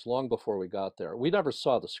days, long before we got there. We never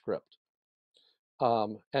saw the script.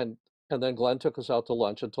 And And then Glenn took us out to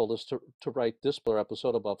lunch and told us to write this particular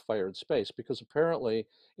episode about fire in space, because apparently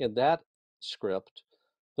in that script,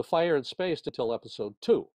 the fire in space until episode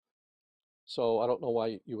 2. So I don't know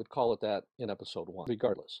why you would call it that in episode 1,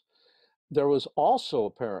 regardless. There was also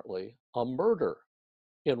apparently a murder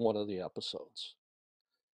in one of the episodes.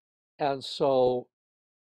 And so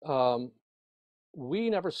we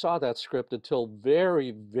never saw that script until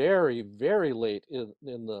very, very, very late in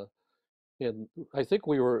I think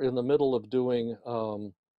we were in the middle of doing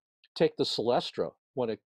Take the Celestra when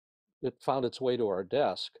it found its way to our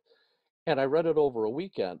desk. And I read it over a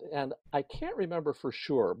weekend, and I can't remember for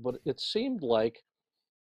sure, but it seemed like,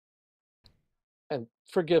 and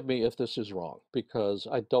forgive me if this is wrong, because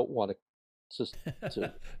I don't want to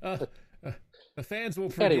uh, the fans will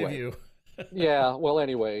forgive anyway, you. yeah, well,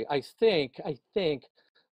 anyway, I think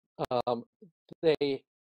um, they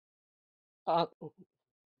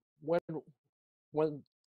when when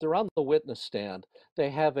they're on the witness stand, they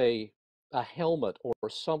have a helmet or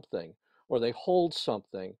something, or they hold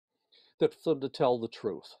something that's them to tell the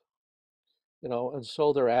truth, and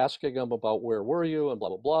so they're asking them about where were you and blah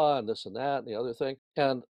blah blah and this and that and the other thing.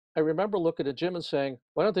 And I remember looking at Jim and saying,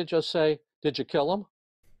 why don't they just say, did you kill him?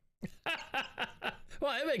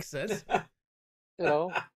 Well, that makes sense.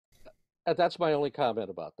 And that's my only comment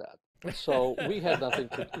about that. So we had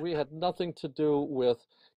nothing to do with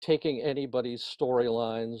taking anybody's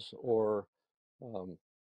storylines or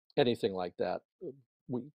anything like that.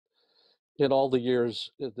 We, in all the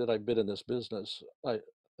years that I've been in this business, I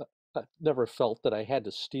never felt that I had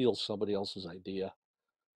to steal somebody else's idea.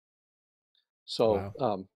 So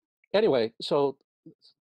Wow. anyway, so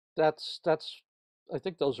that's I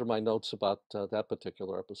think those are my notes about that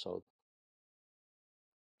particular episode.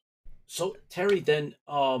 So Terry, then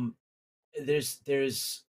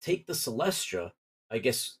there's Take the Celestra, I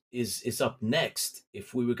guess is up next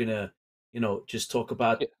if we were gonna, just talk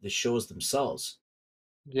about the shows themselves.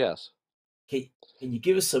 Yes. Can, can you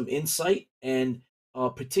give us some insight? And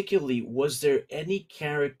particularly, was there any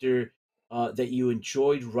character that you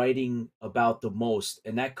enjoyed writing about the most?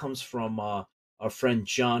 And that comes from our friend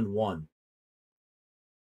John One.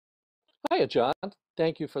 Hiya, John.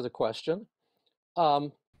 Thank you for the question.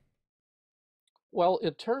 Um, well,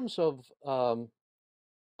 in terms of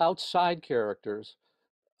outside characters,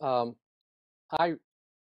 um, I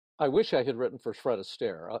I wish I had written for Fred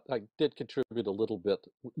Astaire. I did contribute a little bit.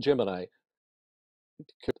 Jim and I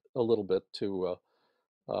a little bit to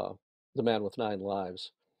uh, The Man with Nine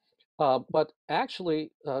Lives. But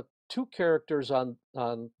actually, two characters on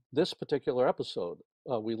this particular episode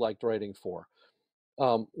we liked writing for.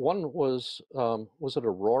 One was it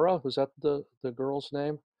Aurora? Was that the girl's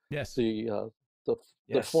name? Yes. The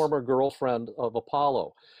Yes. former girlfriend of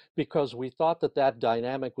Apollo, because we thought that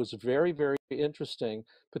dynamic was very, very interesting,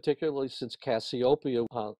 particularly since Cassiopeia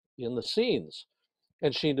in the scenes,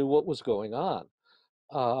 and she knew what was going on.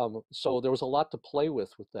 So there was a lot to play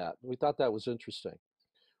with that. We thought that was interesting.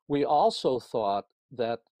 We also thought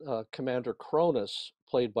that Commander Cronus,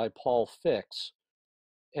 played by Paul Fix,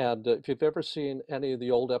 and if you've ever seen any of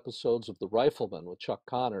the old episodes of The Rifleman with Chuck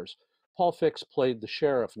Connors, Paul Fix played the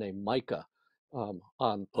sheriff named Micah on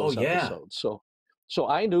Oh those yeah. episodes. So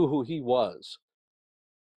I knew who he was,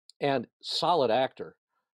 and solid actor.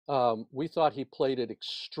 We thought he played it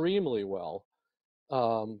extremely well,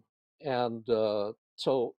 um, and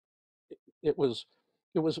so it was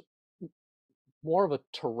it was more of a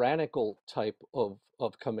tyrannical type of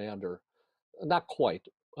commander. Not quite,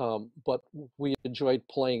 but we enjoyed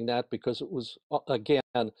playing that because it was, again,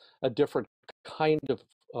 a different kind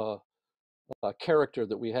of character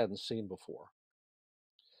that we hadn't seen before.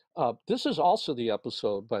 This is also the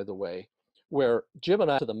episode, by the way, where Jim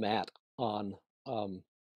and I to the mat on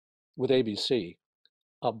with ABC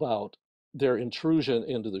about their intrusion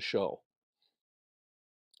into the show.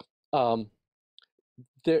 Um,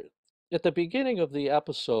 there, at the beginning of the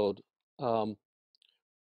episode, um,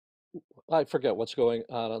 I forget what's going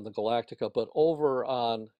on the Galactica, but over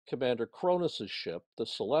on Commander Cronus's ship, the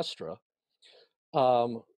Celestra,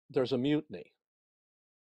 there's a mutiny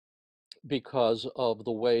because of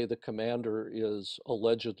the way the commander is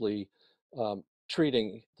allegedly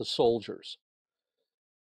treating the soldiers.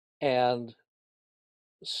 And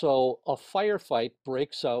so a firefight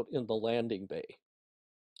breaks out in the landing bay.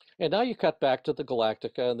 And now you cut back to the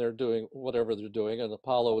Galactica, and they're doing whatever they're doing, and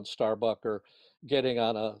Apollo and Starbuck are getting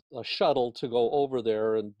on a shuttle to go over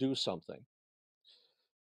there and do something.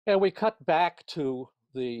 And we cut back to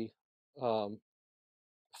the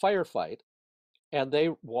firefight, and they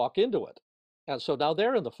walk into it. And so now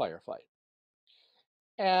they're in the firefight.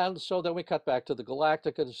 And so then we cut back to the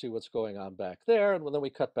Galactica to see what's going on back there. And then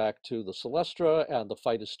we cut back to the Celestra, and the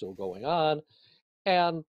fight is still going on.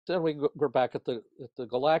 And then we're back at the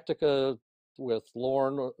Galactica with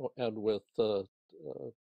Lorne and with the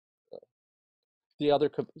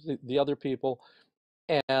other people.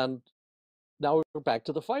 And now we're back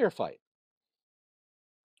to the firefight.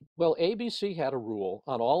 Well, ABC had a rule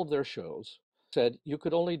on all of their shows, said you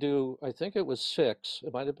could only do, I think it was 6,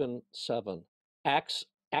 it might have been 7, acts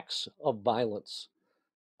of violence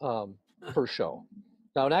per show.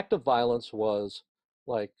 Now, an act of violence was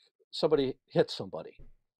like somebody hit somebody,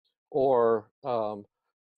 or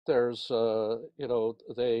there's,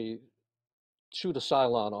 they shoot a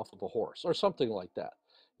Cylon off of a horse, or something like that,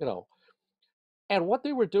 you know. And what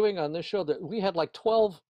they were doing on this show, that we had like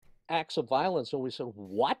 12 acts of violence, and we said,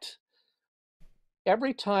 what?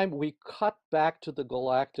 Every time we cut back to the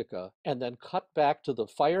Galactica and then cut back to the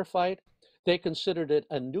firefight, they considered it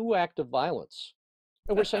a new act of violence.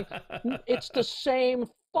 And we're saying, it's the same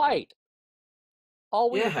fight. All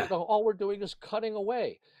we're doing is cutting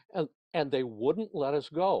away. And they wouldn't let us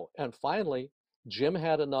go. And finally, Jim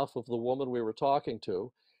had enough of the woman we were talking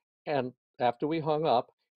to. And after we hung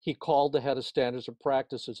up, he called the head of standards and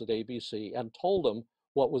practices at ABC and told him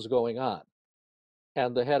what was going on.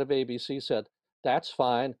 And the head of ABC said, that's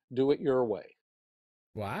fine, do it your way.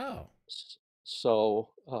 Wow. So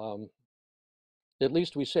at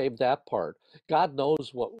least we saved that part. God knows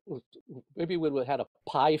what, maybe we would have had a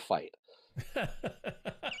pie fight.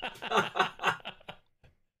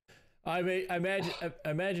 I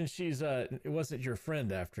imagine she's it wasn't your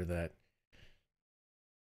friend after that.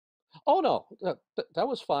 Oh no, that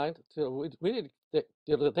was fine. We didn't.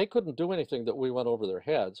 They couldn't do anything that we went over their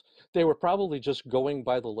heads. They were probably just going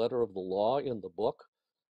by the letter of the law in the book,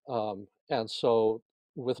 and so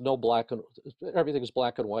with no black and everything is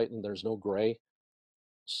black and white, and there's no gray.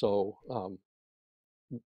 So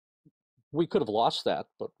we could have lost that,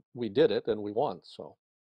 but we did it and we won. So.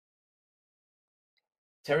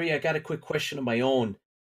 Terry, I got a quick question of my own.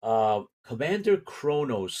 Commander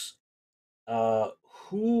Kronos,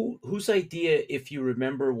 whose idea, if you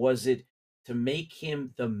remember, was it to make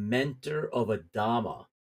him the mentor of Adama?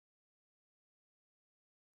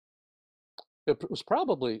 It was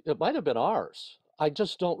probably, it might have been ours. I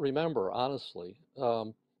just don't remember, honestly.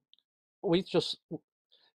 We just,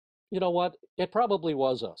 you know what? It probably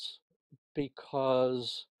was us,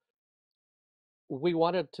 because we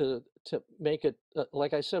wanted to make it,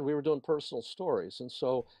 like I said, we were doing personal stories. And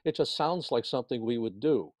so it just sounds like something we would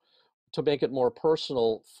do to make it more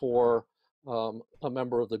personal for a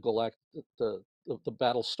member of the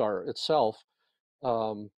Battlestar itself.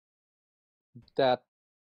 That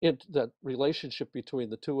relationship between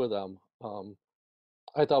the two of them,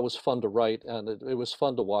 I thought was fun to write, and it was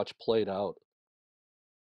fun to watch played out.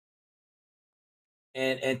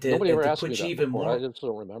 And Nobody ever asked me put you that even before. I more, just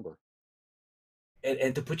don't remember.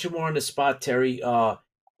 and to put you more on the spot, Terry,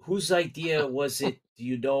 whose idea was it, do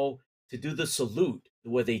you know, to do the salute the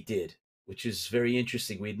way they did, which is very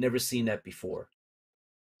interesting. We'd never seen that before.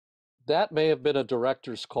 That may have been a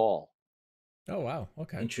director's call. Oh, wow.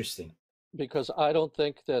 Okay. Interesting. Because I don't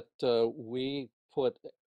think that we put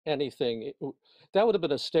anything, that would have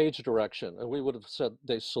been a stage direction, and we would have said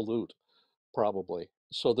they salute, probably.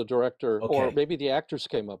 So the director, or Okay. maybe the actors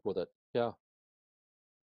came up with it. Yeah.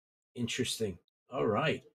 Interesting. All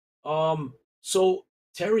right. So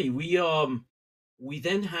Terry, we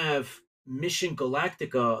then have Mission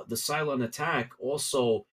Galactica, the Cylon attack,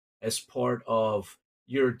 also as part of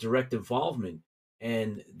your direct involvement.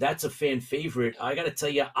 And that's a fan favorite. I got to tell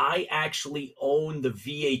you, I actually own the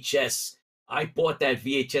VHS. I bought that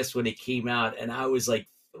VHS when it came out, and I was like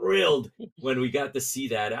thrilled when we got to see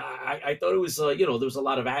that. I thought it was, there was a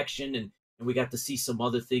lot of action, and we got to see some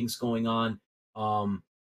other things going on.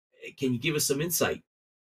 Can you give us some insight?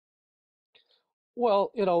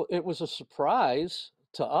 Well, it was a surprise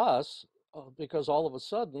to us because all of a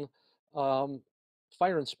sudden,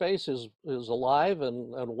 Fire in Space is alive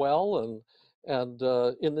and well and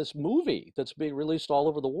in this movie that's being released all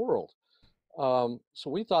over the world. So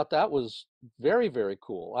we thought that was very, very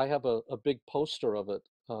cool. I have a big poster of it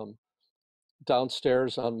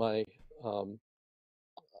downstairs um,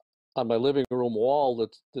 on my living room wall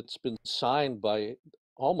that's been signed by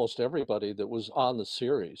almost everybody that was on the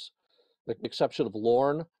series, with the exception of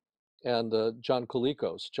Lorne and John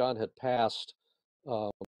Colicos. John had passed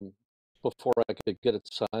um, before I could get it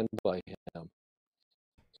signed by him.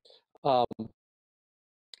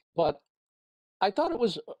 But I thought it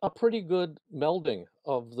was a pretty good melding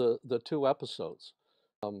of the two episodes.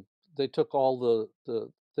 They took all the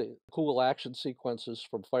cool action sequences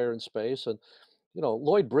from Fire in Space, and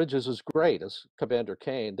Lloyd Bridges is great as Commander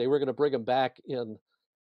Kane. They were going to bring him back in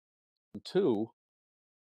 2,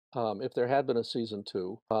 if there had been a season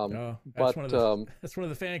 2. Oh, But that's one of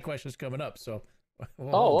the fan questions coming up. So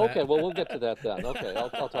we'll oh, hold okay. that. Well, we'll get to that then. Okay,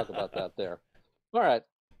 I'll talk about that there. All right.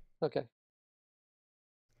 Okay.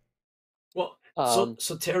 Well, Um,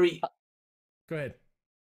 so Terry, Go ahead.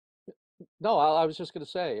 no, I was just going to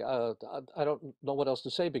say, I don't know what else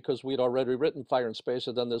to say because we'd already written Fire in Space,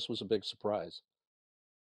 and then this was a big surprise.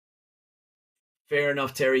 fair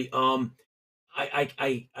enough, Terry.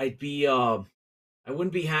 I'd be I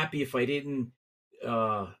wouldn't be happy if I didn't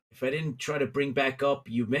try to bring back up.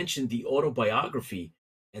 You mentioned the autobiography,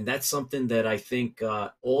 and that's something that I think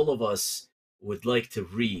all of us would like to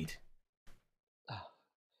read.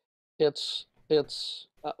 It's going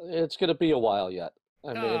to be a while yet.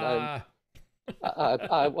 I mean,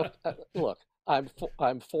 Ah, look,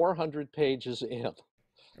 I'm 400 pages in.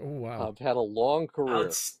 oh wow. I've had a long career.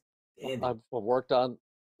 Outstanding. I've worked on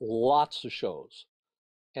lots of shows,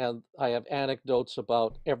 and I have anecdotes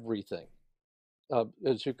about everything.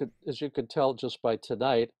 As you could tell just by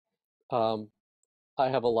tonight, um, I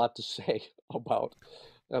have a lot to say about,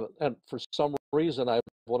 and for some reason, I have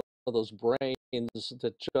one of those brains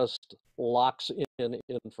that just locks in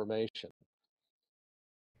information.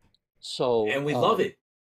 So And we love it.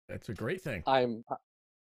 That's a great thing. I'm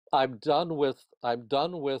done with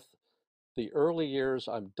the early years.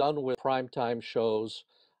 I'm done with primetime shows.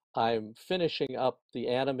 I'm finishing up the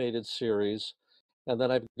animated series, and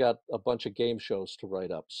then I've got a bunch of game shows to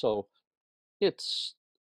write up. So it's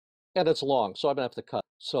it's long, so I'm gonna have to cut.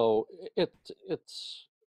 So it's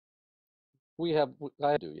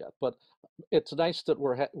I do yet, but it's nice that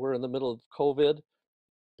we're in the middle of COVID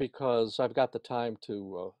because I've got the time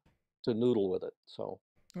to noodle with it. So,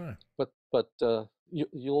 Ah, but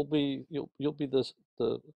you'll be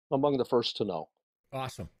the among the first to know.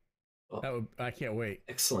 awesome. Oh, I can't wait.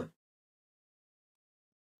 excellent.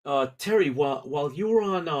 Terry, while you were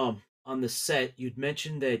on the set, you'd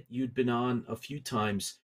mentioned that you'd been on a few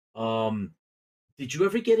times. Um, did you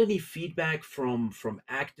ever get any feedback from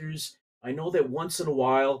actors? I know that once in a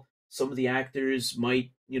while, some of the actors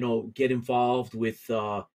might, get involved with,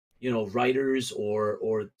 writers,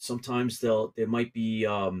 or sometimes there might be,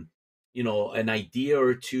 an idea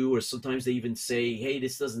or two, or sometimes they even say, "Hey,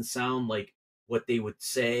 this doesn't sound like what they would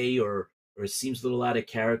say," or it seems a little out of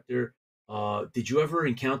character. Did you ever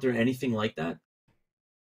encounter anything like that?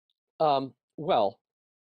 Well,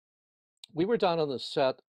 we were down on the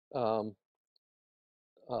set um,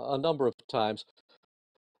 a number of times.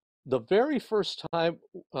 The very first time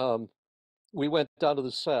um, we went down to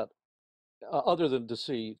the set, other than to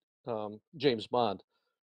see James Bond,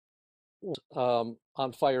 was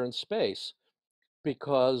on Fire in Space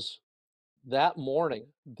because that morning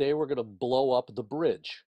they were going to blow up the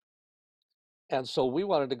bridge. And so we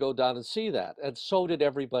wanted to go down and see that. And so did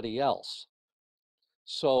everybody else.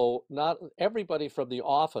 So not everybody from the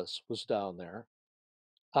office was down there.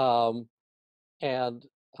 Um, and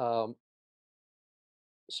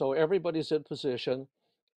so everybody's in position.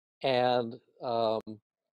 And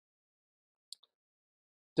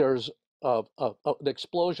there's an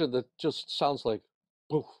explosion that just sounds like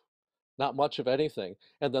poof, not much of anything.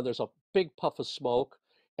 And then there's a big puff of smoke.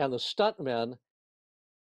 And the stuntmen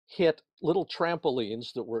hit little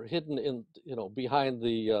trampolines that were hidden in, behind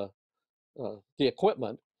the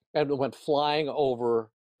equipment and went flying over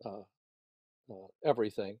uh,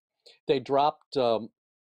 everything. They dropped um,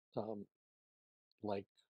 like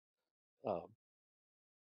uh,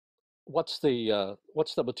 what's the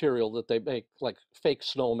material that they make like fake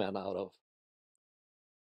snowmen out of?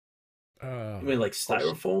 You mean like Oh,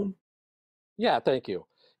 styrofoam? yeah, thank you.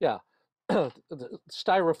 Yeah, the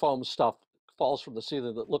styrofoam stuff falls from the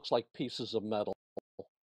ceiling that looks like pieces of metal.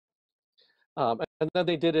 And then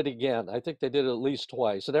they did it again. I think they did it at least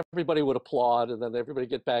twice, and everybody would applaud, and then everybody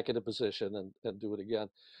get back into position and do it again.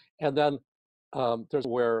 And then there's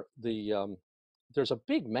where there's a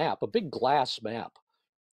big map, a big glass map,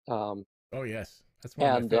 um, Oh yes, that's one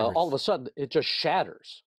of my and all of favorites. a sudden it just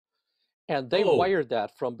shatters. And they Oh, wired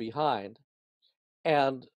that from behind,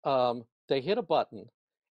 and they hit a button,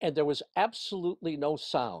 and there was absolutely no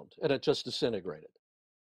sound, and it just disintegrated.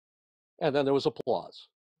 And then there was applause.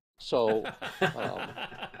 So. Um,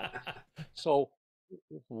 So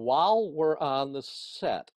while we're on the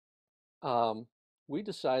set, um, we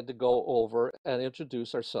decide to go over and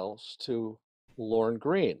introduce ourselves to Lorne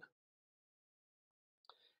Green.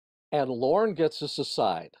 And Lorne gets us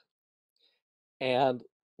aside. And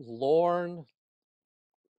Lorne,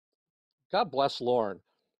 God bless Lorne,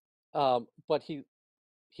 but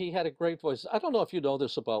he had a great voice. I don't know if you know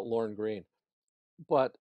this about Lorne Green.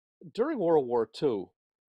 But during World War II,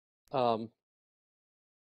 um,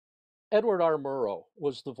 Edward R. Murrow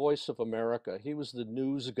was the voice of America. He was the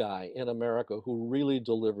news guy in America who really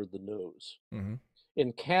delivered the news. Mm-hmm.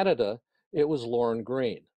 In Canada, it was Lorne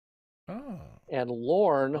Greene. Oh. And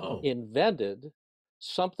Lorne Oh, invented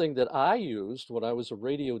something that I used when I was a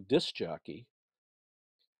radio disc jockey,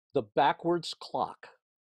 the backwards clock.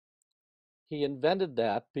 He invented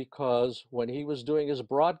that because when he was doing his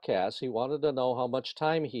broadcast, he wanted to know how much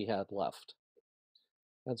time he had left.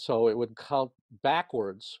 And so it would count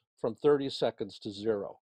backwards from 30 seconds to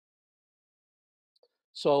 0.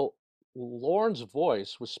 So Lorne's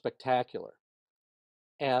voice was spectacular.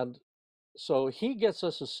 And so he gets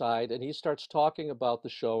us aside and he starts talking about the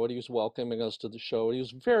show, and he was welcoming us to the show, and he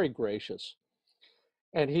was very gracious.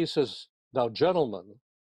 And he says, "Now, gentlemen,"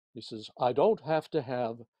 he says, "I don't have to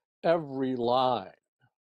have every line,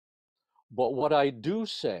 but what I do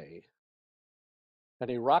say," and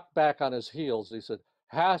he rocked back on his heels, and he said,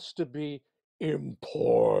 "has to be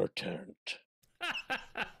important."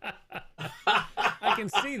 I can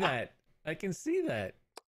see that. I can see that.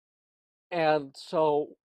 And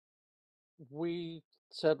so we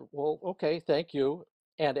said, "Well, okay, thank you."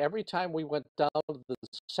 And every time we went down to the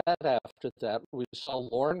set after that, we saw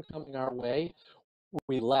Lorne coming our way,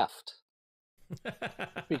 we left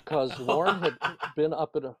because Lorne had been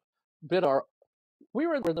up at we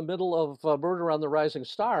were in the middle of Murder on the Rising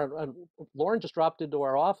Star, and Lorne just dropped into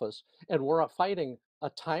our office, and we're fighting a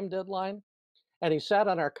time deadline. And he sat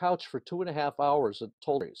on our couch for 2.5 hours and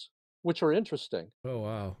told stories, which are interesting, Oh,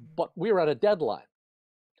 wow. but we were at a deadline.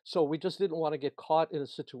 So we just didn't want to get caught in a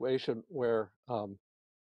situation where,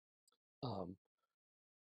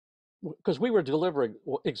 because we were delivering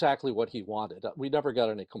exactly what he wanted. We never got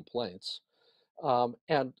any complaints.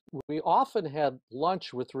 And we often had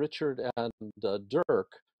lunch with Richard and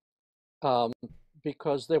Dirk um,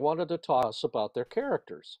 because they wanted to talk to us about their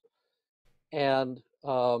characters. And,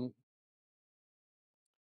 you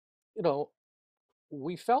know,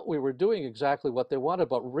 we felt we were doing exactly what they wanted,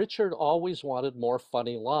 but Richard always wanted more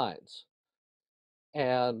funny lines.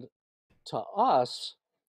 And to us,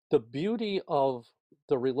 the beauty of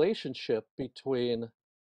the relationship between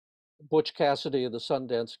Butch Cassidy and the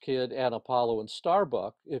Sundance Kid and Apollo and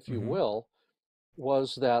Starbuck, if you Mm-hmm. will,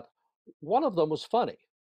 was that one of them was funny.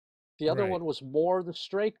 The other Right. one was more the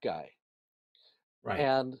straight guy. right.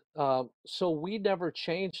 And so we never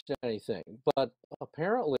changed anything. But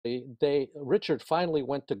apparently, Richard finally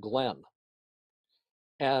went to Glenn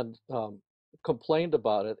and complained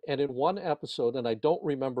about it. And in one episode, and I don't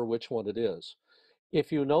remember which one it is,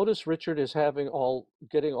 if you notice Richard is getting all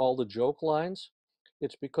the joke lines,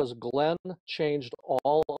 it's because Glenn changed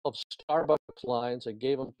all of Starbuck's lines and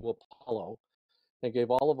gave them to Apollo, and gave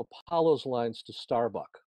all of Apollo's lines to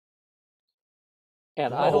Starbuck.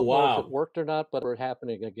 And I Oh, don't know if it wow. worked or not, but it's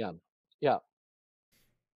happening again. Yeah.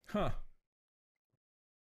 Huh.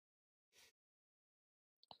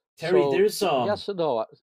 Terry, So there's yes and no.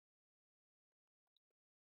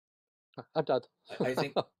 I'm done. I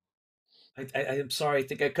think I'm sorry. I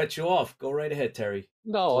think I cut you off. Go right ahead, Terry. It's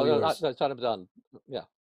No, all yours. I'm done. Yeah.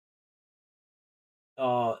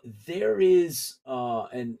 There is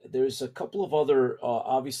and there's a couple of other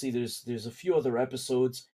obviously there's a few other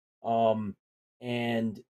episodes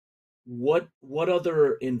and what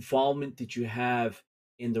other involvement did you have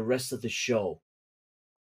in the rest of the show?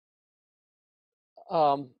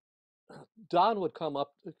 Um, Don would come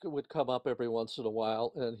up every once in a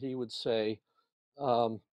while, and he would say,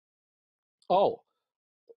 um, "Oh,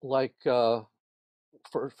 like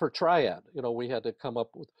for Triad, we had to come up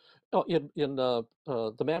with, oh, in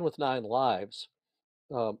The Man with Nine Lives,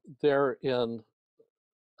 um, they're in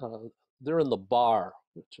uh, they're in the bar,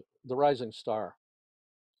 the Rising Star,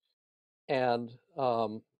 and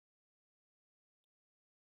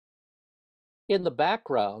in the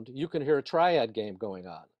background you can hear a Triad game going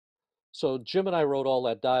on. So Jim and I wrote all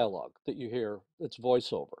that dialogue that you hear. It's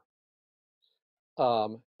voiceover.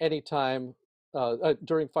 Anytime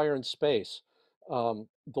during Fire in Space, um,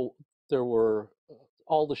 the, there were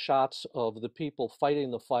all the shots of the people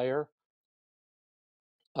fighting the fire.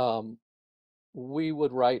 Um, we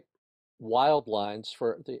would write wild lines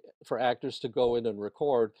for actors to go in and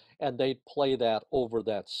record, and they'd play that over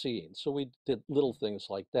that scene. So we did little things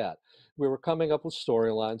like that. We were coming up with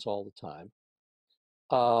storylines all the time.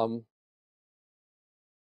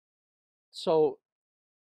 So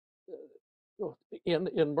in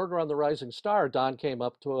Murder on the Rising Star, Don came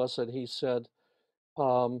up to us and he said,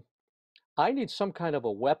 um, "I need some kind of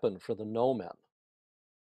a weapon for the No Men."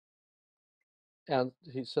 And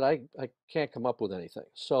he said, I can't come up with anything.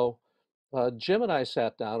 So Jim and I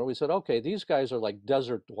sat down and we said, okay, these guys are like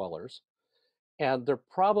desert dwellers, and they're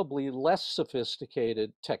probably less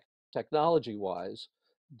sophisticated technology-wise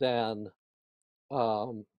than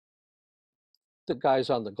um, the guys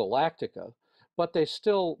on the Galactica, but they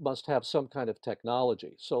still must have some kind of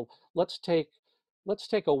technology. So let's take let's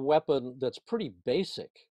take a weapon that's pretty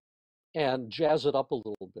basic and jazz it up a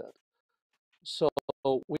little bit. So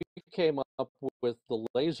we came up with the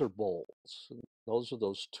laser bolts. Those are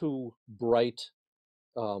those two bright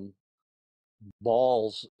um,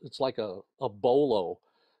 balls. It's like a bolo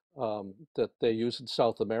that they use in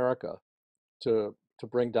South America to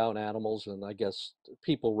bring down animals and I guess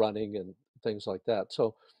people running and things like that.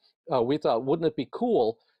 So we thought, wouldn't it be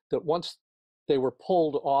cool that once they were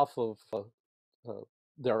pulled off of uh,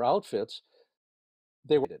 their outfits,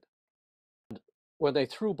 they were when they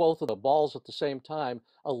threw both of the balls at the same time,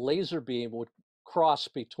 a laser beam would cross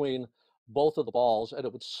between both of the balls and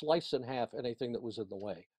it would slice in half anything that was in the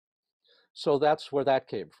way. So that's where that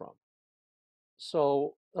came from.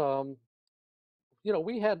 So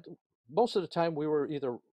we had most of the time we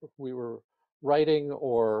were writing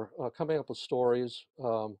or coming up with stories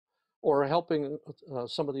or helping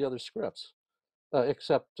some of the other scripts.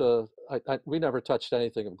 Except we never touched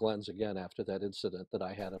anything of Glenn's again after that incident that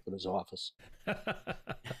I had up in his office.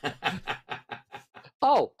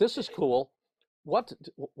 Oh, this is cool.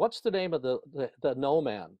 What's the name of the no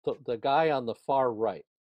man, the guy on the far right,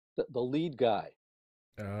 the lead guy?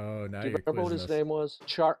 Oh, now Do you you're remember what quizzing his us. name was?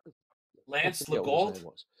 I Lance forget what his Legault? name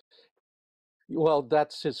was. Well,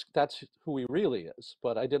 that's who he really is,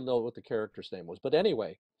 but I didn't know what the character's name was. But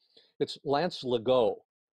anyway, it's Lance Legault.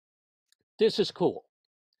 This is cool.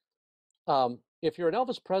 If you're an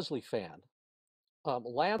Elvis Presley fan,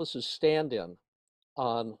 Lance is stand-in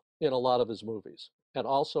in a lot of his movies, and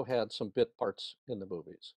also had some bit parts in the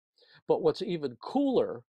movies. But what's even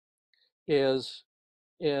cooler is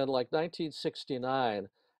in like 1969,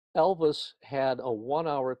 Elvis had a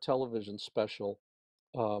 1-hour television special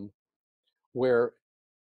um, where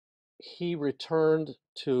he returned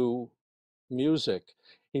to music.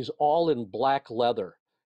 He's all in black leather,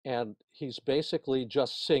 and he's basically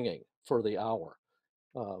just singing for the hour.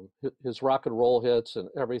 His rock and roll hits and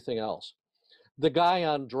everything else. The guy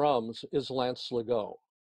on drums is Lance Legault.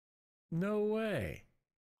 No way.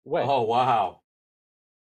 Wait, Oh, wow.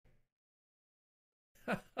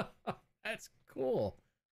 That's cool.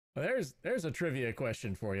 Well, there's a trivia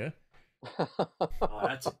question for you. Oh,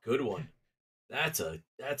 that's a good one. That's a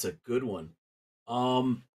good one.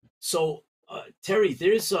 So Terry,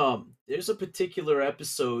 there's a particular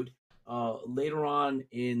episode later on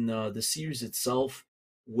in the series itself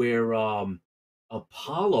where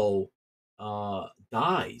Apollo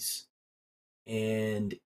dies,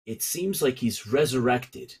 and it seems like he's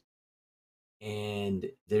resurrected.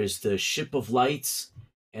 And there's the ship of lights,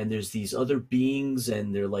 and there's these other beings,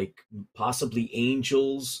 and they're like possibly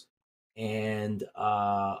angels. And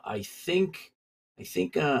I think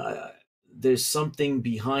there's something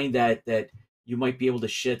behind that you might be able to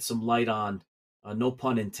shed some light on. No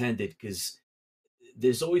pun intended, because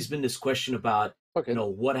there's always been this question about okay.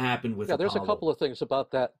 what happened with Yeah, there's a Apollo. couple of things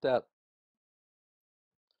about that.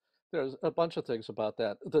 There's a bunch of things about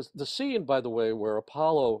that. The scene, by the way, where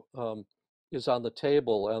Apollo is on the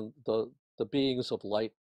table and the beings of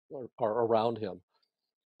light are around him,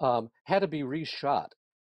 had to be reshot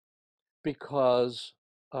because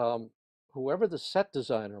whoever the set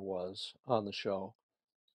designer was on the show,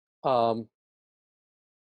 um,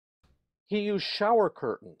 he used shower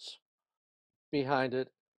curtains behind it,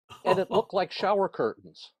 and it looked like shower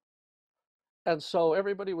curtains. And so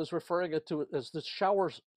everybody was referring to it as the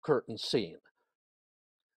shower curtain scene.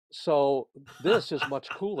 So this is much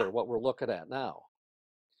cooler, what we're looking at now.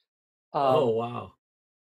 Oh, Um, wow.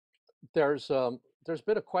 there's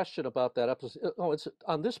been a question about that episode. Oh, it's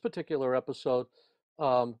on this particular episode.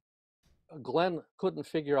 Um, Glenn couldn't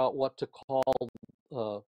figure out what to call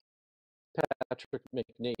uh, Patrick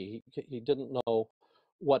McNee. He didn't know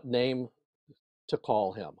what name to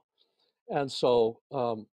call him, and so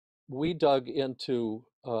we dug into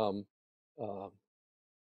uh,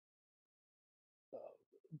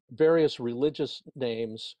 various religious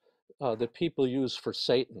names that people use for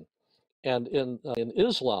Satan. And in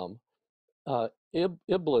Islam,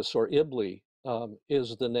 Iblis or Ibli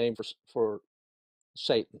is the name for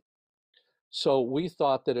Satan. So we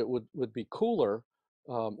thought that it would be cooler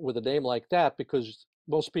with a name like that because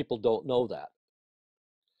most people don't know that.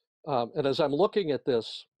 And as I'm looking at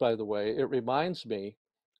this, by the way, it reminds me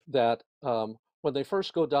that when they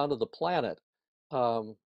first go down to the planet,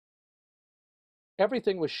 um,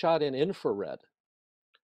 everything was shot in infrared,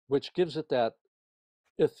 which gives it that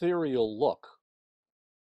ethereal look.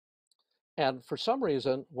 And for some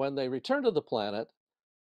reason, when they return to the planet,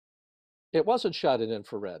 it wasn't shot in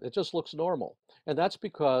infrared. It just looks normal. And that's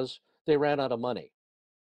because they ran out of money.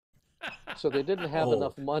 So they didn't have Oh,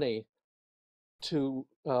 enough money to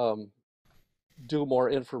do more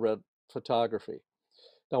infrared photography.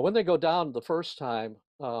 Now, when they go down the first time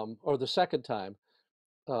or the second time,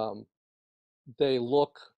 um, they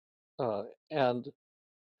look and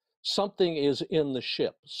something is in the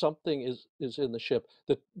ship. Something is in the ship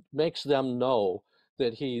that makes them know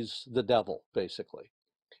that he's the devil, basically.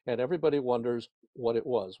 And everybody wonders what it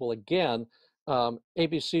was. Well, again,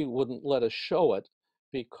 ABC wouldn't let us show it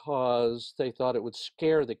because they thought it would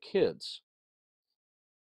scare the kids.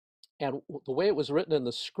 And the way it was written in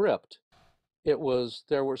the script, there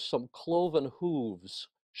were some cloven hooves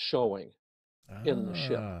showing in the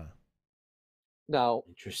ship. Ah. Now,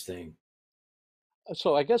 interesting.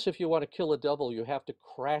 so I guess if you want to kill a devil, you have to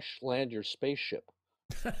crash land your spaceship.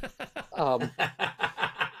 Um,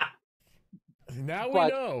 Now we but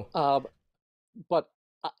know. but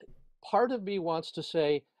part of me wants to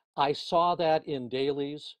say I saw that in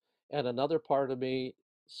dailies, and another part of me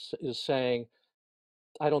is saying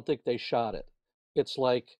I don't think they shot it. It's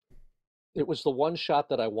like it was the one shot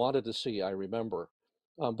that I wanted to see, I remember,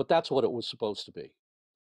 but that's what it was supposed to be.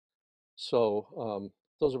 So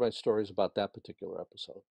those are my stories about that particular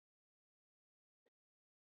episode.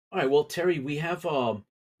 All right, well, Terry, we have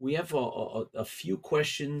a few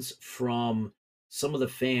questions from some of the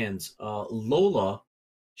fans. Lola,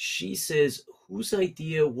 she says, whose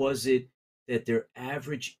idea was it that their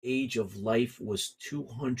average age of life was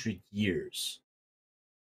 200 years?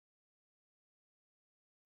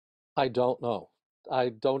 I don't know. I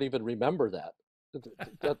don't even remember that.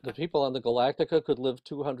 The people on the Galactica could live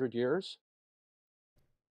 200 years.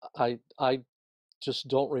 I just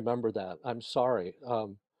don't remember that. I'm sorry.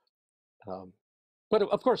 Um, but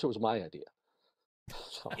of course, it was my idea.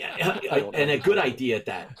 So Yeah, I don't know and a whose good idea. idea at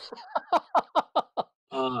that.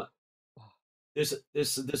 Uh,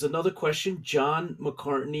 there's another question. John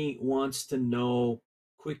McCartney wants to know.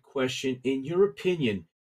 Quick question: in your opinion,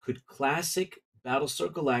 could classic Battlestar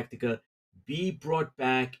Galactica be brought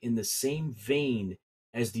back in the same vein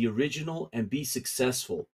as the original and be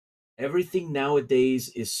successful? Everything nowadays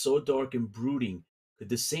is so dark and brooding. Could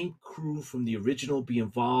the same crew from the original be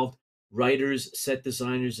involved, writers, set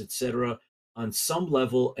designers, etc., on some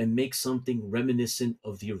level and make something reminiscent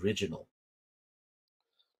of the original?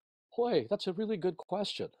 Boy, that's a really good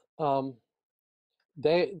question. Um,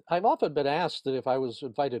 I've often been asked that if I was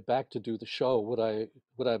invited back to do the show, would I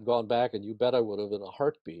have gone back? And you bet I would have in a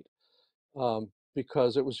heartbeat,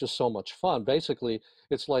 because it was just so much fun. Basically,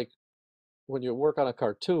 it's like when you work on a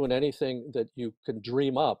cartoon, anything that you can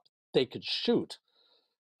dream up, they could shoot,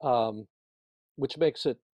 um, which makes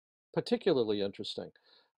it particularly interesting.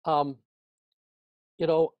 Um, you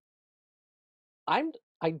know, I'm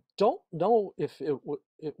I don't know if it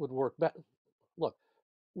would work better. Look,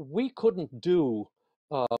 we couldn't do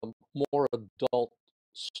more adult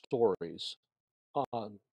stories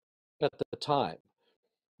on at the time.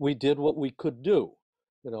 We did what we could do.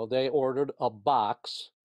 They ordered a box,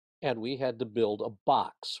 and we had to build a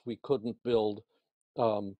box. We couldn't build,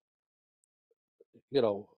 um,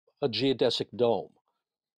 a geodesic dome.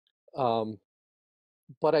 Um,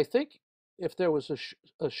 but I think if there was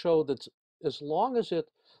a show that's as long as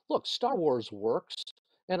look, Star Wars works,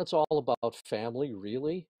 and it's all about family,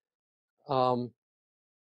 really. Um,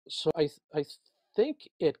 so I think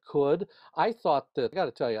it could. I got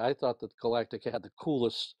to tell you, I thought that Galactic had the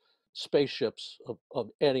coolest spaceships of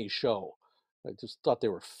any show. I just thought they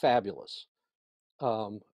were fabulous.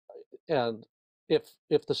 Um, and if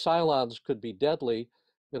the Cylons could be deadly,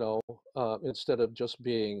 instead of just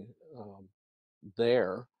being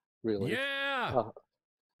there, really, Yeah. uh,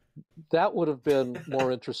 that would have been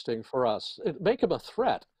more interesting for us. Make them a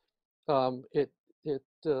threat. Um, it it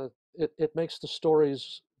it makes the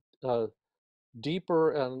stories uh,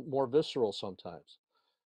 deeper and more visceral sometimes.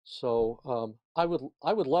 So I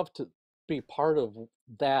would love to be part of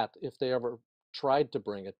that if they ever tried to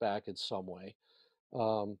bring it back in some way.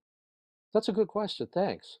 Um, that's a good question.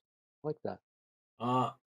 Thanks. I like that.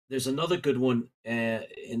 Uh, there's another good one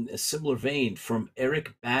in a similar vein from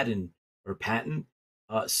Eric Batten or Patton.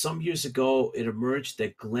 Some years ago, it emerged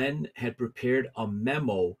that Glenn had prepared a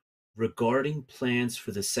memo regarding plans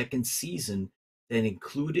for the second season that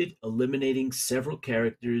included eliminating several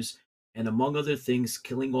characters and, among other things,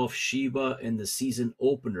 killing off Sheba in the season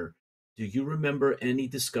opener. Do you remember any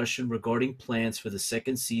discussion regarding plans for the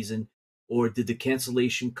second season, or did the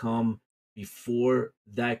cancellation come before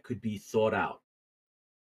that could be thought out?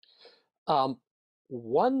 Um,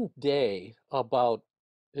 one day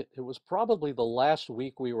it was probably the last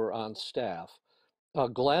week we were on staff.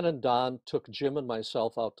 Glenn and Don took Jim and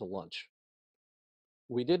myself out to lunch.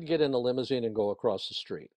 We did get in a limousine and go across the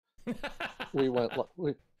street. We went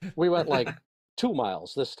like 2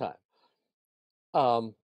 miles this time.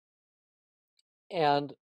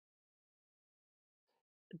 And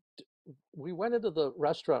we went into the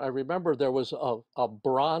restaurant. I remember there was a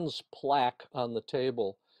bronze plaque on the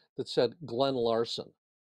table that said Glenn Larson.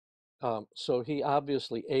 So he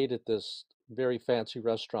obviously ate at this very fancy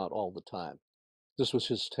restaurant all the time. This was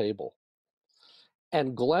his table.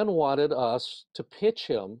 And Glenn wanted us to pitch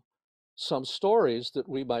him some stories that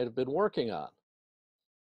we might have been working on.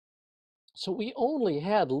 So we only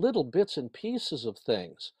had little bits and pieces of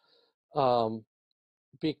things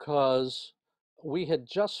because we had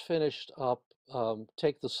just finished up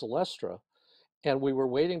Take the Celestra, and we were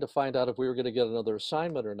waiting to find out if we were going to get another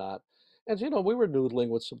assignment or not. And, we were noodling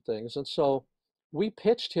with some things. And so we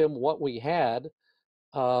pitched him what we had,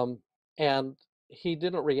 and he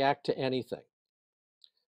didn't react to anything.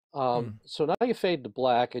 So now you fade to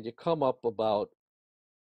black and you come up about,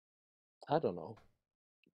 I don't know,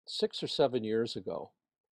 6 or 7 years ago.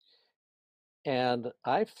 And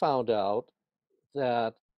I found out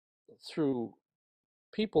that through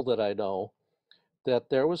people that I know, that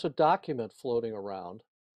there was a document floating around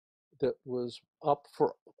that was up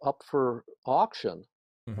for auction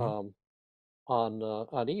on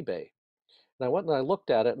eBay. And I went and I looked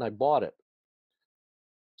at it and I bought it.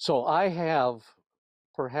 So I have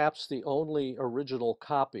perhaps the only original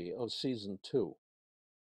copy of season 2.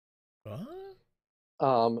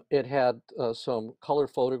 It had some color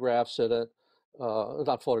photographs in it,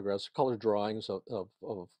 not photographs, color drawings of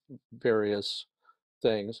various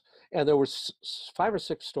things. And there were 5 or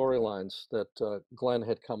 6 storylines that Glenn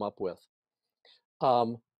had come up with.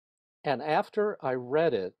 And after I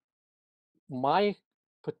read it, my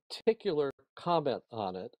particular comment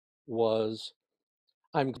on it was,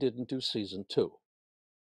 I didn't do season 2.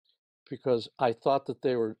 Because I thought that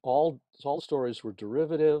they were all stories were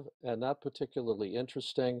derivative and not particularly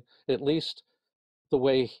interesting, at least the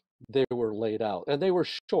way they were laid out. And they were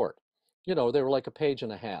short, they were like a page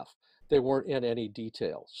and a half. They weren't in any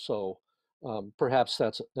detail. So perhaps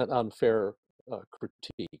that's an unfair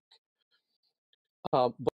critique.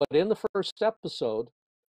 But in the first episode,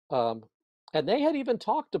 and they had even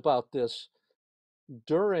talked about this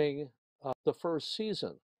during the first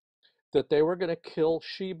season, that they were going to kill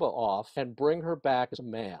Sheba off and bring her back as a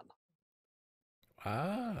man.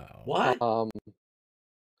 Wow. What?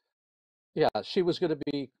 Yeah, she was going to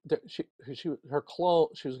be she was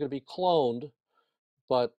going to be cloned,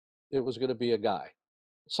 but it was going to be a guy,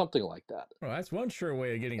 something like that. Well, that's one sure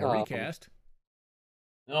way of getting a recast.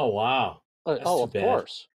 Oh wow. Of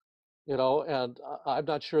course, and I'm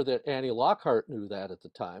not sure that Annie Lockhart knew that at the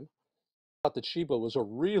time. I thought that Sheba was a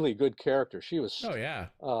really good character. She was. Oh yeah.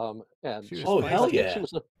 And she was hell yeah.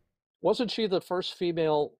 Wasn't she the first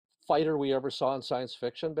female fighter we ever saw in science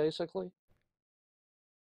fiction, basically?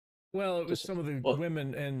 Well, it was some of the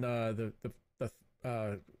women, and the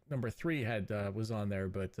number 3 had was on there,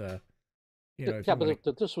 but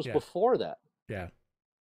but this was before that. Yeah.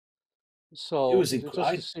 So it was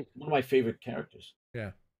one of my favorite characters.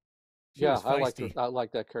 Yeah. I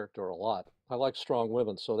liked that character a lot. I like strong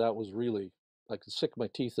women, so that was really, I could sink my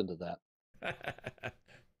teeth into that.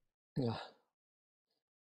 Yeah.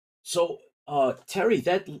 So, Terry,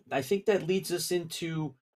 I think that leads us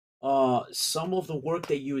into some of the work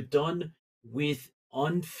that you had done with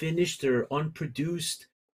unfinished or unproduced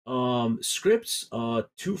scripts.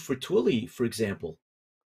 2 for Twilly, for example.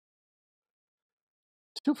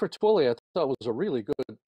 2 for Twilly, I thought was a really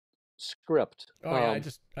good script. Oh yeah,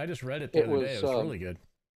 I just read it the other day. It was really good.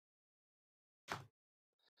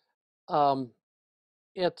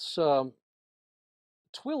 It's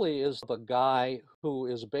Twilly is the guy who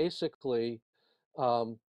is basically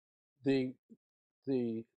the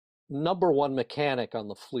number 1 mechanic on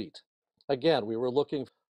the fleet. Again, we were looking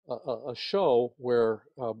for a show where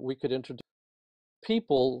we could introduce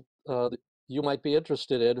people that you might be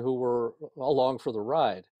interested in who were along for the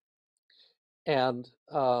ride. And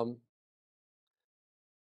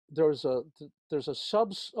there's a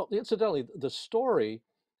incidentally, the story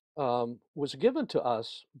was given to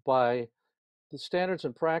us by the standards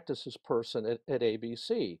and practices person at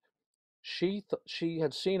ABC. She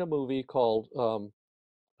had seen a movie called God,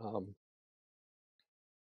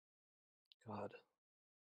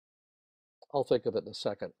 I'll think of it in a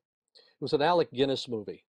second. It was an Alec Guinness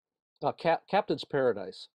movie, Captain's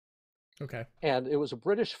Paradise. Okay. And it was a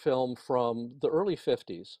British film from the early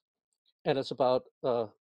 50s, and it's about a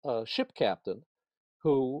ship captain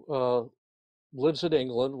who lives in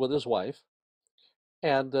England with his wife,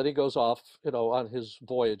 and then he goes off, on his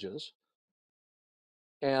voyages,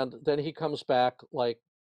 and then he comes back like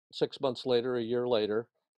 6 months later, a year later,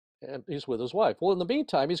 and he's with his wife. Well, in the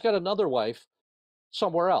meantime, he's got another wife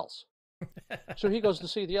somewhere else. So he goes to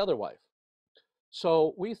see the other wife.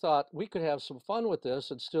 So we thought we could have some fun with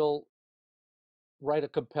this and still write a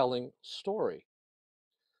compelling story.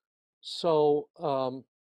 So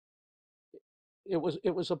it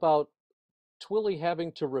was about Twilly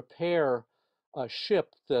having to repair a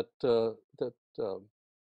ship the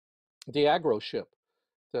aggro ship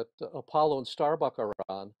that Apollo and Starbuck are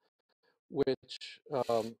on, which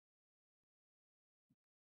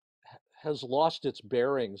has lost its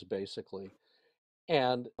bearings basically.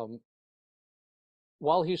 And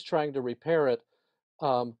while he's trying to repair it,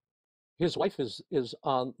 his wife is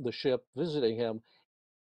on the ship visiting him,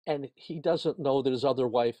 and he doesn't know that his other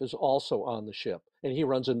wife is also on the ship, and he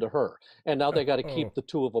runs into her, and now they got to keep the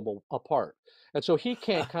two of them apart, and so he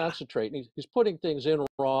can't concentrate, and he's putting things in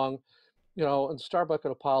wrong, and Starbuck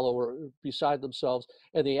and Apollo are beside themselves,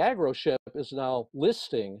 and the aggro ship is now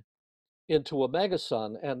listing into a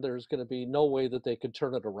megasun, and there's going to be no way that they could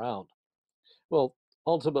turn it around. Well,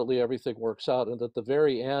 ultimately everything works out, and at the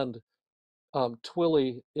very end,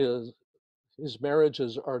 Twilly his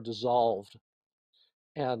marriages are dissolved,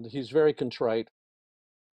 and he's very contrite,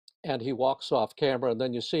 and he walks off camera, and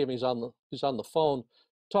then you see him, he's on the phone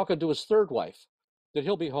talking to his third wife, that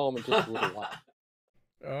he'll be home in just a little while.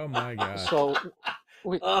 Oh my gosh. So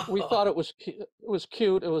we thought it was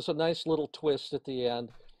cute. It was a nice little twist at the end.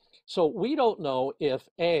 So we don't know if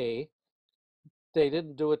A, they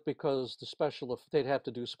didn't do it because they'd have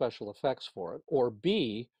to do special effects for it, or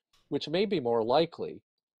B, which may be more likely,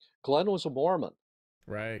 Glenn was a Mormon.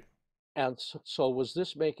 Right. And so was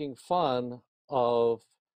this making fun of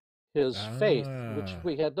his faith, which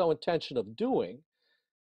we had no intention of doing.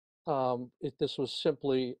 This was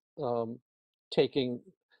simply taking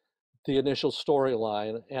the initial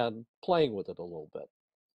storyline and playing with it a little bit.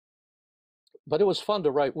 But it was fun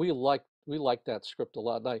to write. We liked that script a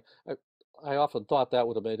lot, and I often thought that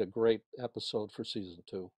would have made a great episode for season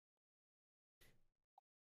 2.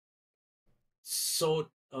 So,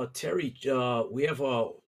 Terry, we have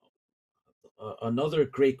another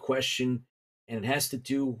great question, and it has to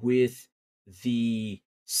do with the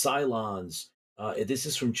Cylons. This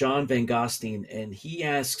is from John Van Gostein, and he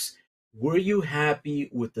asks, were you happy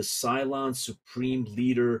with the Cylon Supreme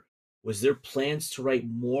Leader? Was there plans to write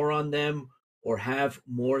more on them or have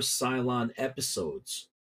more Cylon episodes?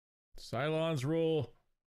 Cylons rule.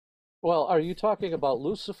 Well, are you talking about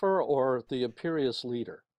Lucifer or the Imperious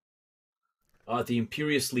Leader? The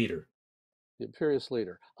Imperious Leader. The Imperious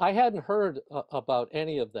Leader. I hadn't heard about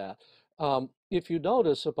any of that. If you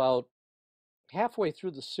notice, about halfway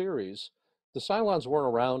through the series, the Cylons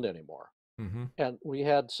weren't around anymore. Mm-hmm. And we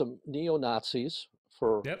had some neo-Nazis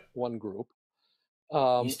for one group.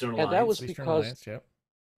 Eastern and Alliance. that was Eastern because, Alliance, yep.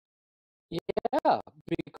 Yeah,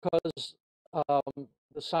 because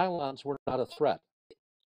the Cylons were not a threat.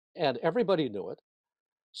 And everybody knew it.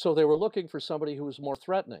 So they were looking for somebody who was more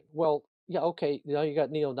threatening. Well, yeah, okay, now you got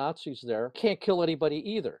neo-Nazis there. Can't kill anybody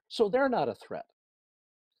either. So they're not a threat.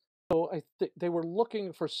 So they were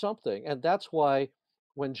looking for something. And that's why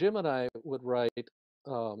when Jim and I would write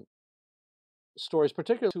stories,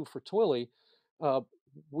 particularly for Twilly,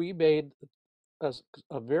 we made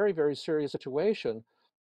a very, very serious situation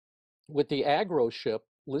with the aggro ship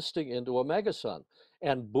listing into a megasun.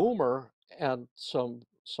 And Boomer and some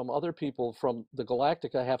other people from the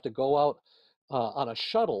Galactica have to go out on a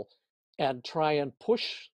shuttle and try and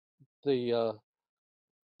push the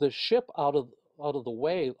ship out of the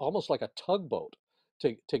way, almost like a tugboat,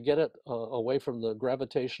 to get it away from the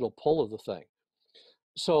gravitational pull of the thing.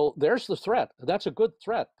 So there's the threat. That's a good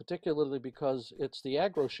threat, particularly because it's the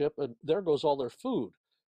aggro ship, and there goes all their food.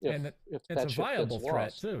 If it's that a ship viable gets threat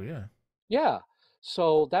lost. too, yeah. Yeah.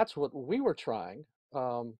 So that's what we were trying.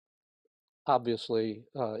 Obviously,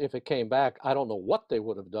 if it came back, I don't know what they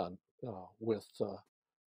would have done with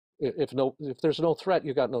if there's no threat,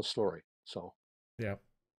 you got no story. So yeah.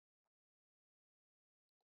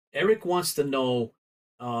 Eric wants to know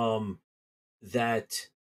that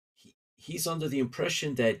he's under the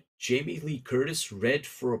impression that Jamie Lee Curtis read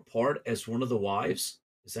for a part as one of the wives.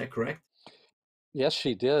 Is that correct? Yes,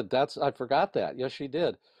 she did. I forgot that. Yes, she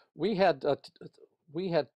did. We had a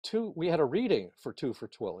reading for Two for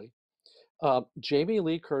Twilly. Jamie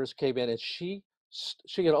Lee Curtis came in, and she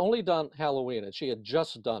had only done Halloween, and she had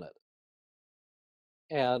just done it.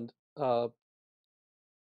 And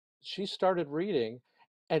she started reading,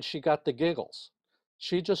 and she got the giggles.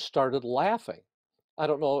 She just started laughing. I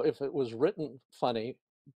don't know if it was written funny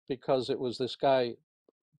because it was this guy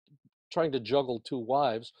trying to juggle two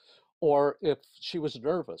wives, or if she was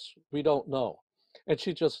nervous. We don't know. And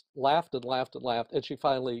she just laughed and laughed and laughed, and she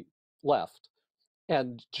finally left.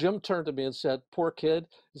 And Jim turned to me and said, "Poor kid,"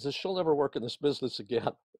 he says, "she'll never work in this business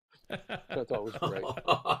again," which I thought was great.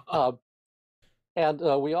 And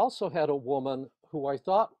we also had a woman who I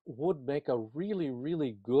thought would make a really,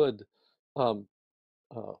 really good um,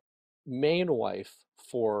 uh, main wife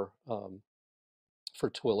for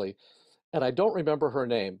Twilly. And I don't remember her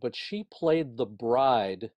name, but she played the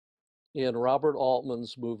bride in Robert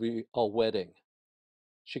Altman's movie A Wedding.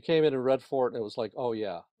 She came in and read for it, and it was like, oh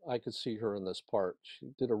yeah, I could see her in this part.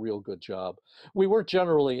 She did a real good job. We weren't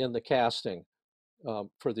generally in the casting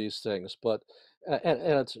for these things, but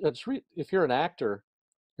and if you're an actor,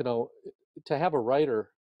 you know, to have a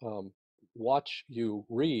writer watch you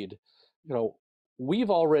read, you know, we've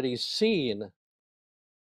already seen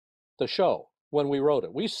the show when we wrote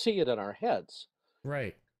it. We see it in our heads.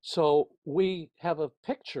 Right. So we have a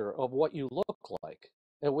picture of what you look like,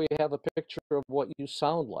 and we have a picture of what you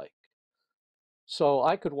sound like. So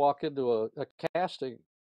I could walk into a casting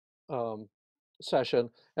um, session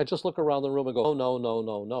and just look around the room and go, oh, no, no,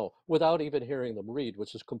 no, no, without even hearing them read,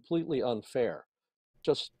 which is completely unfair,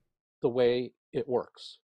 just the way it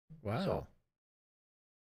works. Wow. So,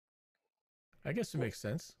 I guess it makes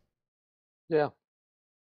sense. yeah.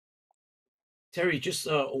 Terry, just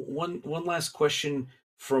one last question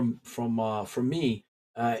from me.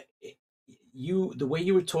 Uh, the way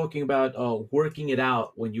you were talking about working it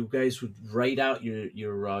out when you guys would write out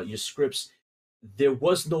your scripts, there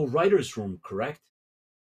was no writers' room, correct?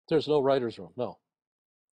 There's no writer's room. No,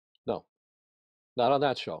 no, not on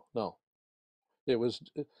that show. No, it was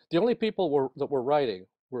the only people that were writing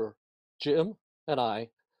were Jim and I,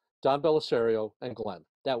 Don Belisario, and Glenn.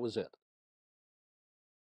 That was it.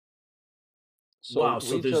 So Wow.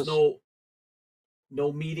 So we there's just,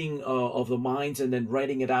 no meeting of the minds and then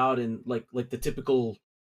writing it out and like the typical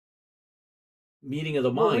meeting of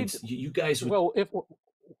the well, minds. You guys would. well, if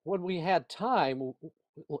when we had time,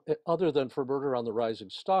 other than for Murder on the Rising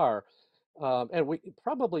Star, and we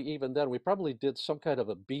probably even then we probably did some kind of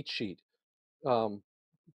a beat sheet um,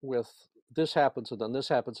 with this happens and then this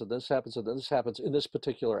happens and this happens and then this happens in this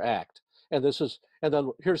particular act, and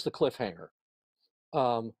then here's the cliffhanger.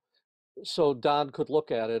 Um, so Don could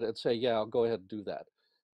look at it and say, "Yeah, I'll go ahead and do that."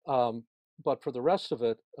 Um, but for the rest of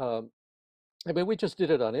it, I mean, we just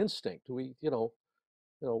did it on instinct. We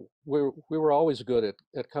were always good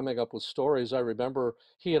at coming up with stories. I remember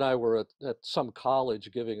he and I were at some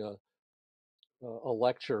college giving a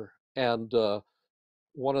lecture, and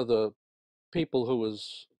one of the people who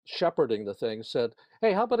was shepherding the thing said,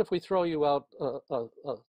 "Hey, how about if we throw you out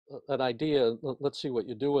an idea? Let's see what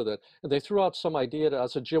you do with it." And they threw out some idea to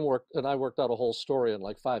us, and I worked out a whole story in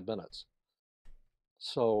like 5 minutes.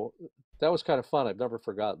 So that was kind of fun. I've never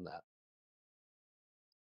forgotten that.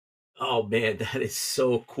 Oh man, that is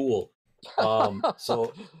so cool.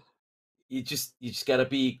 So you just got to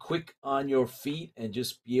be quick on your feet and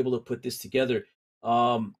just be able to put this together.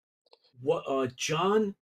 What You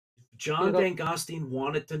John know, Van Gostein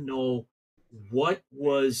wanted to know what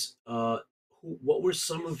was what were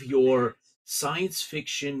some of your science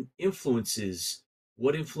fiction influences?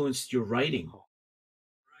 What influenced your writing?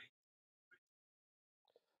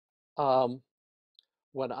 um,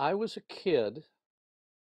 when I was a kid,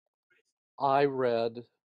 I read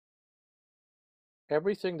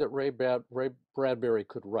everything that Ray Bradbury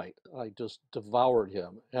could write. I just devoured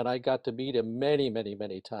him, and I got to meet him many, many,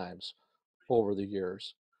 many times over the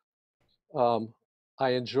years. Um, I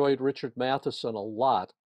enjoyed Richard Matheson a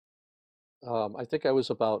lot. I think I was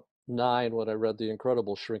about 9 when I read The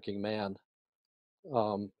Incredible Shrinking Man.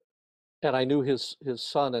 Um, and I knew his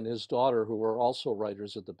son and his daughter, who were also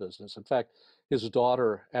writers in the business. In fact, his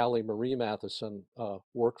daughter, Allie Marie Matheson,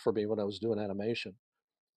 worked for me when I was doing animation.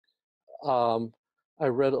 Um, I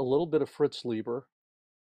read a little bit of Fritz Lieber.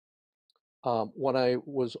 When I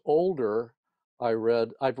was older,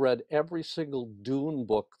 I've read every single Dune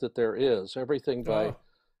book that there is, everything by Oh,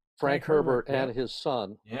 Frank Herbert and Yep. his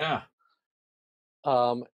son. Yeah.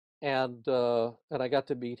 Um, and I got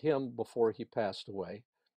to meet him before he passed away.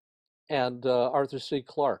 And Arthur C.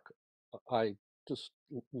 Clarke, I just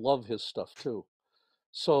love his stuff too.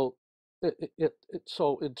 So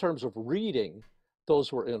so in terms of reading,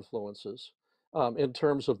 those were influences. In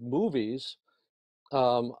terms of movies,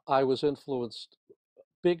 I was influenced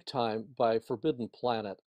big time by Forbidden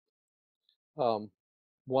Planet. Um,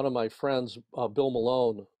 One of my friends, Bill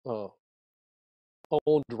Malone,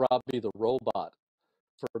 owned Robbie the Robot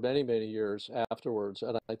for many, many years afterwards,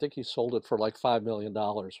 and I think he sold it for like $5 million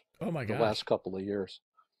Oh my the gosh. last couple of years.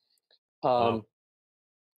 Wow.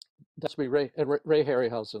 That's me. Ray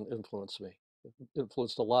Harryhausen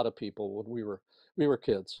influenced a lot of people when we were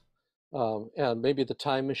kids, and maybe The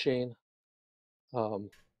Time Machine. Um,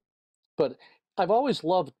 but I've always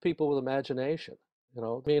loved people with imagination. You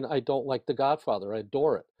know, I mean, I don't like The Godfather. I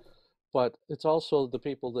adore it, but it's also the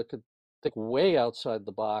people that could think way outside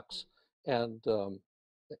the box and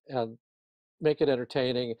and make it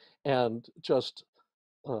entertaining and just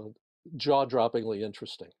uh, jaw-droppingly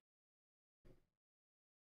interesting.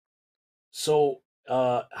 So,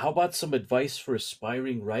 how about some advice for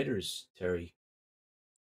aspiring writers, Terry?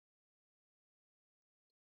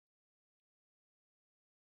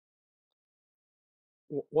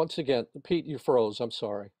 Once again, Pete, you froze. I'm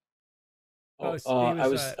sorry. Oh, Oh, he I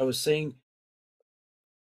was was I was saying,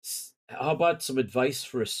 how about some advice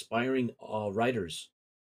for aspiring writers?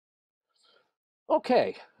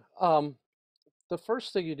 Okay. The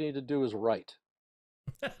first thing you need to do is write.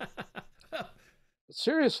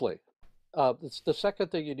 Seriously. The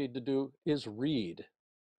second thing you need to do is read.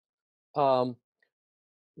 Um,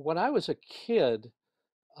 when I was a kid,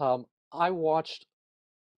 I watched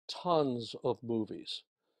tons of movies.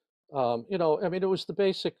 You know, I mean, it was the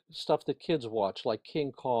basic stuff that kids watch, like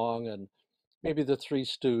King Kong and maybe the Three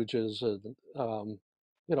Stooges and,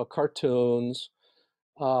 you know, cartoons.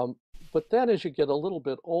 Um, but then as you get a little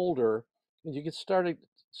bit older, and you start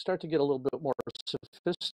to get a little bit more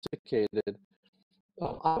sophisticated.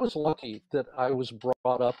 I was lucky that I was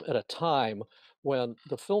brought up at a time when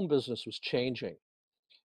the film business was changing.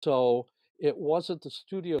 So it wasn't the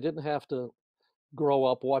studio, didn't have to grow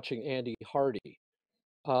up watching Andy Hardy.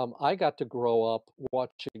 I got to grow up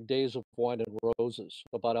watching Days of Wine and Roses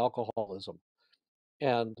about alcoholism.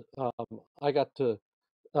 And I got to,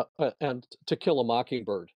 and To Kill a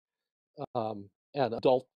Mockingbird, and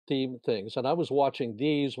adult theme things. And I was watching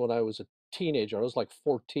these when I was a teenager. I was like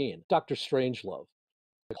 14. Dr. Strangelove.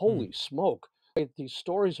 Hmm. Holy smoke, these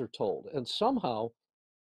stories are told. And somehow,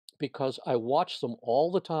 because I watched them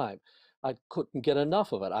all the time, I couldn't get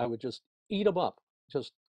enough of it. I would just eat them up,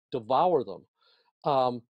 just devour them.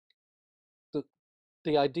 Um, the,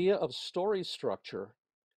 the idea of story structure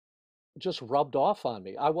just rubbed off on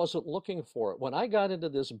me. I wasn't looking for it. When I got into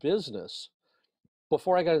this business,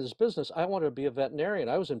 before I got into this business, I wanted to be a veterinarian.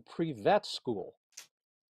 I was in pre-vet school.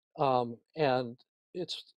 And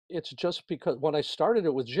it's just because when I started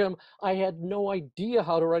it with Jim, I had no idea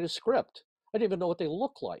how to write a script. I didn't even know what they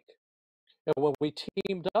look like. And when we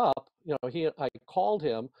teamed up, you know, I called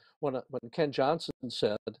him when Ken Johnson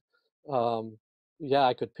said, um, "Yeah,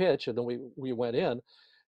 I could pitch," and then we went in,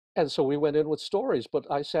 and so we went in with stories. But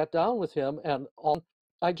I sat down with him, and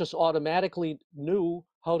I just automatically knew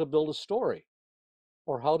how to build a story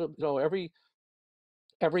or how to, you know, every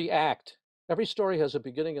act, every story has a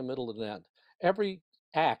beginning, a middle, and an end. Every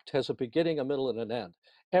act has a beginning, a middle, and an end.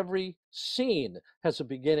 Every scene has a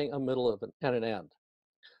beginning, a middle, and an end.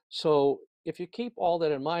 So if you keep all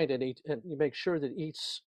that in mind and you make sure that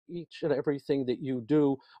each and everything that you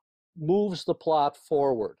do moves the plot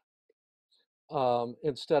forward,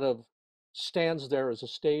 instead of stands there as a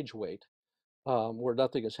stage weight, where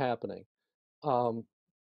nothing is happening. Um,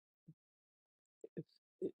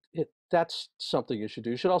 that's something you should do.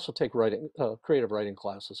 You should also take creative writing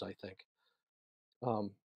classes, I think.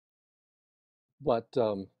 Um, but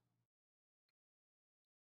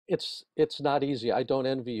it's not easy. I don't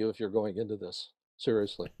envy you if you're going into this.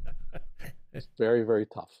 Seriously, it's very, very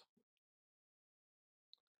tough.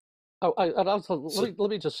 Oh, and also So, let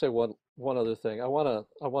me just say one other thing. I wanna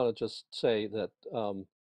just say that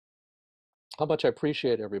how much I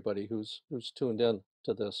appreciate everybody who's tuned in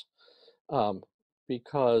to this, um,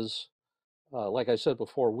 because like I said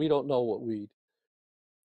before, we don't know what we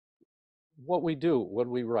do when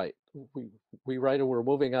we write. We we write and we're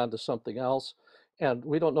moving on to something else, and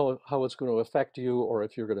we don't know how it's going to affect you or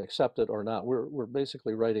if you're going to accept it or not. We're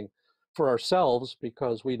basically writing for ourselves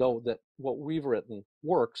because we know that what we've written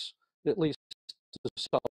works, at least to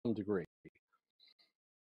some degree.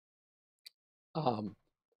 Um,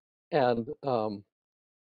 and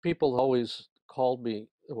People always called me,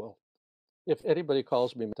 well, if anybody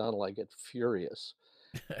calls me McDonnell, I get furious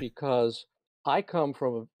because I come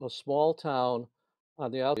from a small town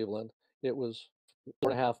on the outside of Cleveland. It was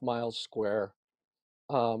 4.5 miles square.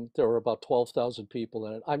 There were about 12,000 people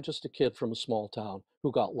in it. I'm just a kid from a small town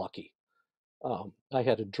who got lucky. I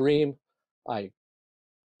had a dream. I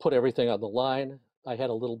put everything on the line. I had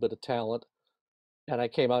a little bit of talent, and I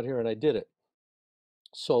came out here and I did it.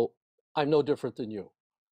 So I'm no different than you,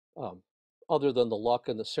 um, other than the luck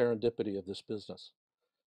and the serendipity of this business.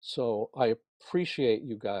 So I appreciate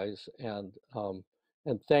you guys, and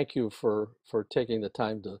thank you for taking the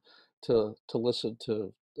time to listen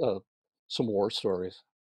to some war stories.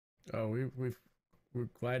 Oh, we're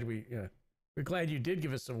glad we're glad you did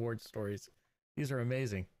give us some award stories. These are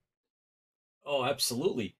amazing. Oh,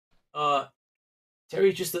 absolutely. Uh,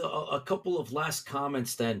 Terry, just a couple of last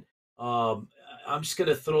comments then. Um, I'm just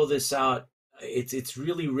gonna throw this out. It's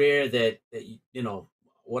really rare that you know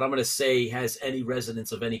what I'm gonna say has any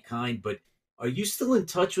resonance of any kind. But are you still in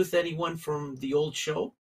touch with anyone from the old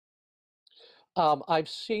show? I've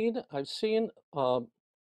seen um,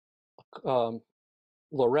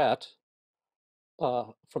 Lorette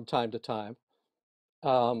from time to time,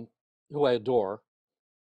 um, who I adore.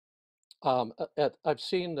 I've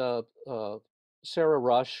seen Sarah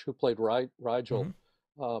Rush, who played Rigel,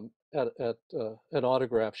 Hmm. at an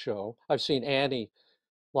autograph show. I've seen Annie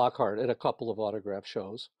Lockhart at a couple of autograph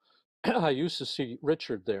shows. I used to see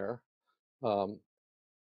Richard there, um,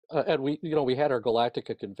 and we had our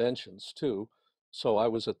Galactica conventions too, so I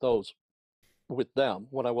was at those with them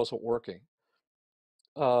when I wasn't working.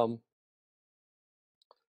 Um,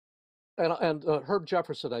 and Herb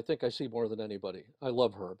Jefferson, I think I see more than anybody. I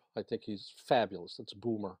love Herb. I think he's fabulous. That's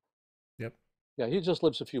Boomer. Yep. Yeah, he just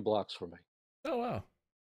lives a few blocks from me. Oh wow.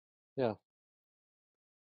 Yeah.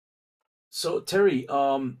 So Terry,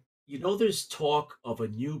 there's talk of a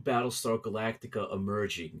new Battlestar Galactica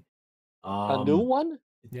emerging. A new Um, one?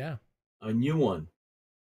 Yeah. a new one.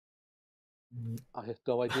 I have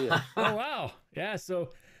no idea. Oh wow. Yeah. So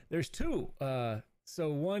there's two.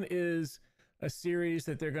 So one is a series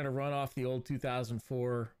that they're going to run off the old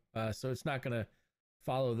 2004. So it's not going to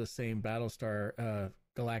follow the same Battlestar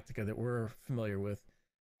Galactica that we're familiar with,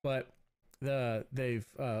 but they've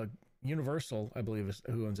Universal, I believe, is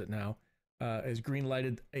who owns it now, has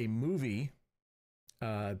greenlighted a movie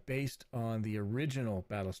based on the original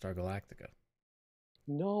Battlestar Galactica.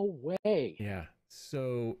 No way. Yeah.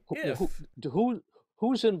 So Who, if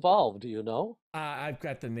who's involved? Do you know? I've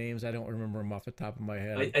got the names, I don't remember them off the top of my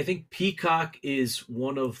head. I think Peacock is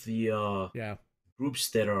one of the Yeah. groups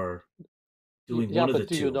that are doing Yeah, one of the but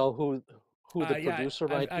do you two. know who the Yeah, producer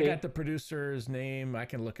might I be? got the producer's name. I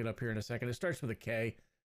can look it up here in a second. It starts with a K.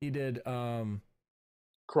 He did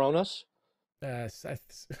Cronus? yeah,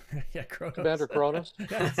 Kronos. Commander Cronus?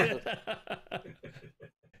 That's it.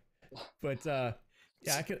 But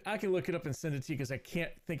yeah, I can look it up and send it to you because I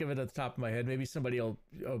can't think of it at the top of my head. Maybe somebody will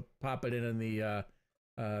pop it in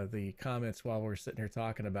the comments while we're sitting here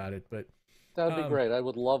talking about it. But That'd be great. I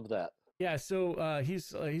would love that. yeah, so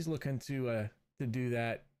he's looking to do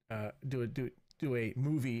that, do a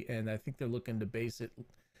movie, and I think they're looking to base it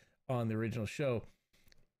on the original show.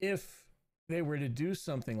 If they were to do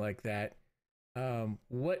something like that,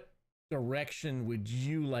 what direction would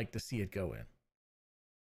you like to see it go in?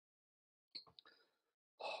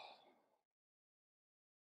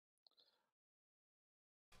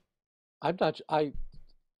 I'm not. I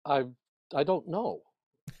I don't know.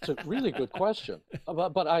 It's a really good question,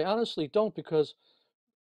 but I honestly don't because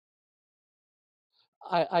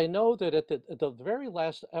I know that at the very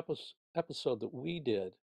last episode that we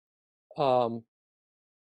did um,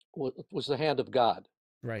 was the Hand of God,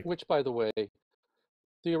 Right. which, by the way,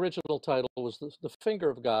 the original title was the Finger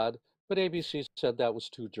of God, but ABC said that was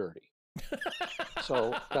too dirty,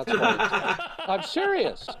 so that's why I'm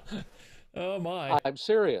serious. Oh my. I'm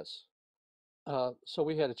serious. So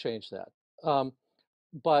we had to change that.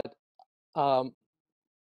 But um,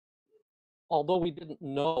 although we didn't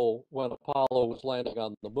know when Apollo was landing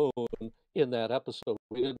on the moon in that episode,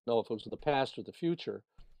 we didn't know if it was the past or the future.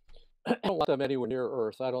 I don't want them anywhere near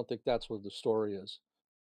Earth. I don't think that's what the story is.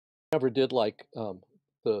 Never did like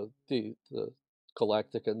the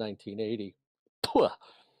Galactica 1980,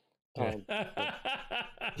 um,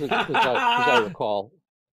 as I recall.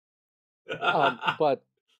 But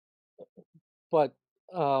but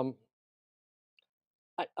um,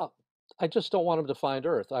 I I just don't want them to find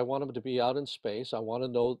Earth. I want them to be out in space. I want to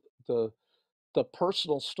know the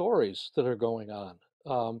personal stories that are going on.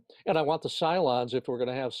 And I want the Cylons, if we're going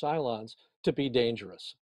to have Cylons, to be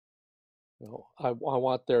dangerous. I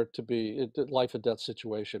want there to be a life and death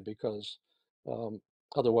situation because um,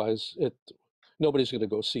 otherwise, nobody's going to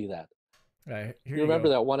go see that. Right, here You you remember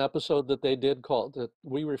go. that one episode that they did called that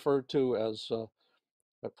we referred to as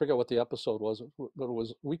I forget what the episode was, but it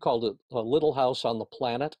was we called it a Little House on the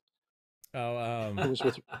Planet. Oh, It was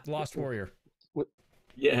with, Lost Warrior. with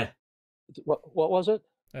Yeah. what was it?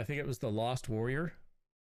 I think it was the Lost Warrior.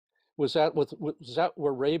 Was that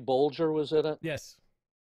where Ray Bolger was in it? Yes.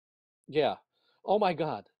 Yeah. Oh my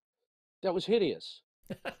God, that was hideous.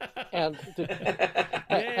 And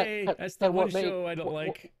Yay. That's the And one show I don't what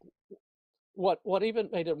like. what even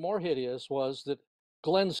made it more hideous was that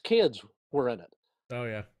Glenn's kids were in it. Oh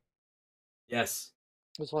yeah. Yes.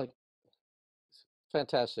 It's like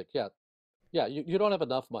fantastic. Yeah, yeah. You don't have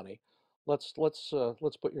enough money. Let's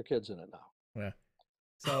put your kids in it now. Yeah.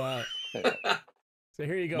 So Anyway, so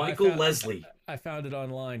here you go. Michael Leslie. I found it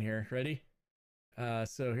online here. Ready?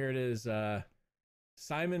 So here it is.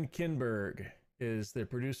 Simon Kinberg is the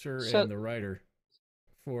producer and the writer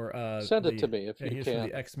for send it to me if you he's can. for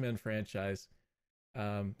the X-Men franchise.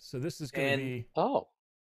 So this is going to be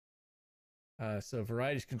so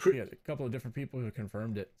Variety's a couple of different people who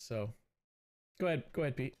confirmed it. So go ahead,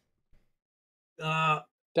 Pete.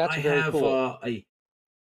 That's very cool.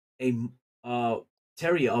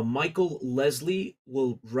 Terry, Michael Leslie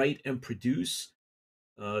will write and produce.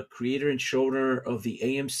 Creator and showrunner of the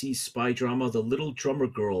AMC spy drama The Little Drummer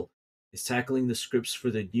Girl is tackling the scripts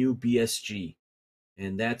for the new BSG,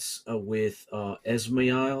 and that's with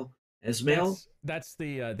Esmail. That's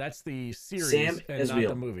the series Sam and not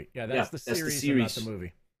the movie. Yeah, that's the series and not the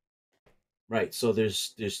movie. Right. So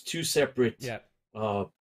there's two separate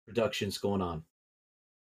productions going on.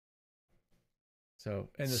 So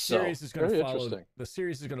and the series is going to follow the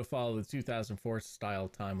series is going to follow the 2004 style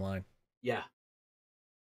timeline. Yeah.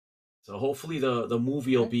 So hopefully the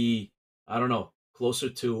movie will be, I don't know, closer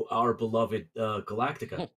to our beloved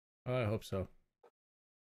Galactica. Oh, I hope so.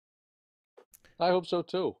 I hope so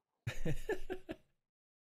too.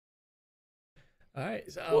 All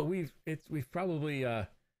right, so we've probably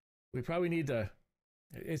need to.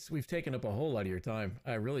 We've taken up a whole lot of your time.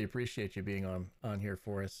 I really appreciate you being on here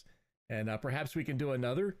for us, and perhaps we can do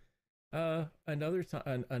another meeting,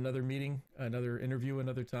 another interview,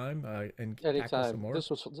 another time, and tackle some more. This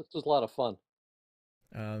was a lot of fun.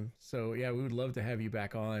 So yeah, we would love to have you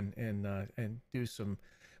back on and do some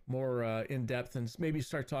more in depth and maybe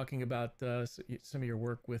start talking about some of your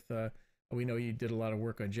work with. We know you did a lot of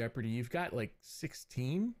work on Jeopardy. You've got like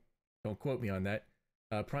 16. Don't quote me on that.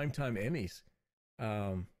 Primetime Emmys.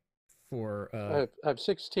 For I have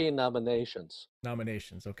 16 nominations.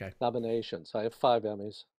 Nominations, okay. Nominations. I have 5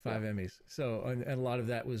 Emmys. 5 Emmys. So, and a lot of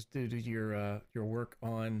that was due to your work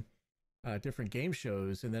on different game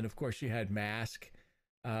shows, and then of course you had Mask,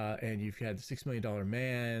 and you've had the $6 Million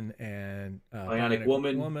Man and Bionic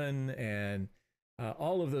Woman, and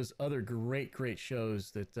all of those other great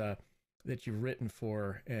shows that you've written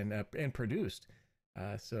for and produced.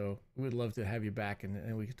 So we'd love to have you back,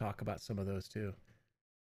 and we could talk about some of those too.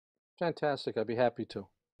 Fantastic. I'd be happy to.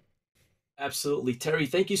 Absolutely. Terry,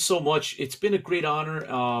 thank you so much. It's been a great honor.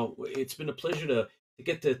 It's been a pleasure to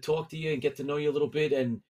get to talk to you and get to know you a little bit.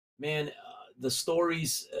 And man, the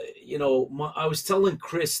stories, I was telling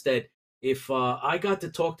Chris that if I got to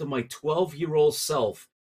talk to my 12-year-old self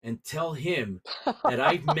and tell him that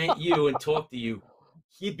I've met you and talked to you,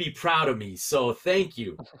 he'd be proud of me. So thank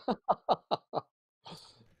you.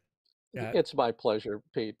 It's my pleasure,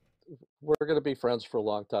 Pete. We're going to be friends for a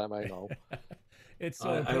long time, I know. It's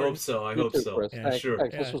so I hope so. I hope so. Chris. Yeah, sure.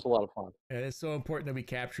 Thanks. This was a lot of fun. And it's so important that we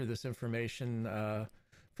capture this information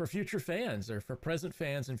for future fans, or for present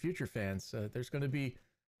fans and future fans. There's going to be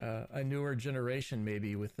a newer generation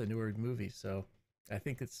maybe with the newer movies. So I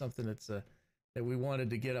think it's something that we wanted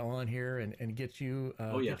to get on here and get you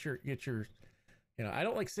get your I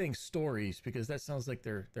don't like saying stories because that sounds like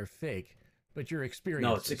they're fake, but your experiences.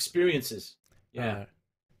 No, it's experiences. Yeah.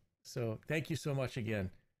 So thank you so much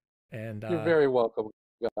again. And you're very welcome,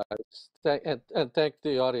 guys. And thank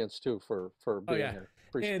the audience too for being here.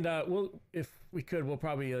 And if we could, we'll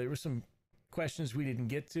probably there were some questions we didn't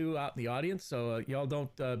get to out in the audience, so y'all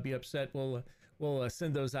don't be upset. We'll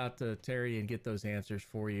send those out to Terry and get those answers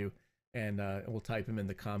for you, and we'll type them in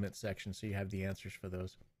the comment section so you have the answers for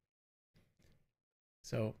those.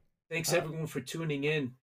 So thanks everyone for tuning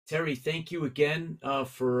in. Terry, thank you again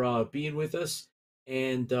for being with us.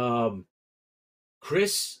 And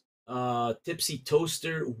Chris, Tipsy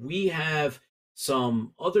Toaster, we have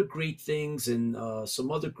some other great things and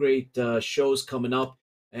some other great shows coming up.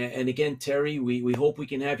 And again, Terry, we hope we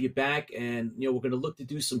can have you back. And, we're going to look to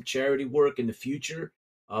do some charity work in the future.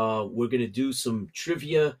 We're going to do some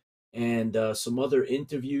trivia and some other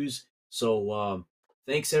interviews. So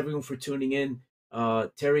thanks, everyone, for tuning in.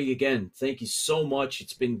 Terry, again, thank you so much.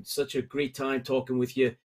 It's been such a great time talking with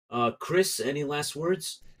you. Chris, any last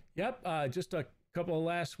words? Yep, just a couple of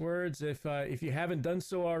last words. If you haven't done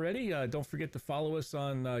so already, don't forget to follow us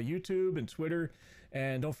on YouTube and Twitter,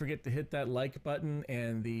 and don't forget to hit that like button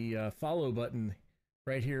and the follow button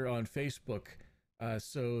right here on Facebook.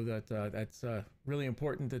 So that's really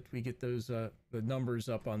important that we get those the numbers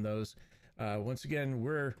up on those. Once again,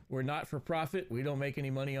 we're not for profit. We don't make any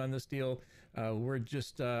money on this deal. We're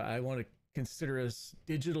just I want to consider us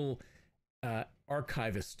digital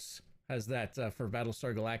archivists. Has that for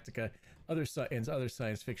Battlestar Galactica, and other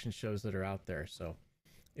science fiction shows that are out there. So,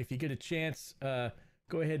 if you get a chance, go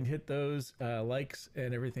ahead and hit those likes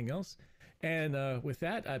and everything else. And with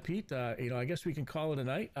that, Pete, I guess we can call it a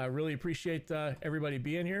night. I really appreciate everybody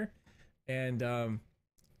being here and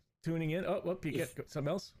tuning in. Oh, Pete, get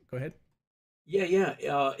something else? Go ahead. Yeah.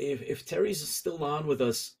 If Terry's still on with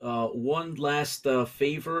us, one last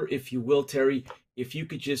favor, if you will, Terry, if you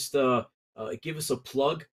could just give us a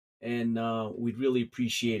plug, and we'd really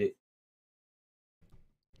appreciate it.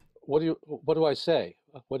 What do I say?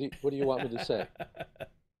 What do you want me to say?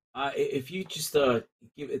 If you just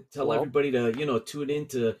tell everybody to tune in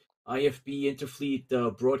to IFB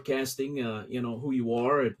Interfleet Broadcasting, who you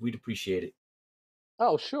are, and we'd appreciate it.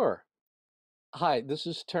 Oh, sure. Hi, this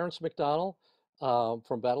is Terrence McDonnell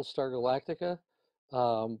from Battlestar Galactica.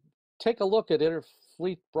 Take a look at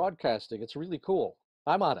Interfleet Broadcasting. It's really cool.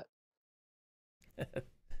 I'm on it.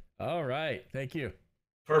 All right. Thank you.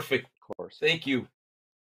 Perfect. Of course. Thank you.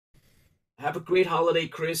 Have a great holiday,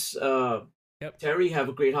 Chris. Yep. Terry, have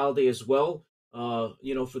a great holiday as well.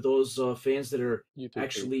 For those fans that are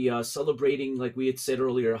actually celebrating, like we had said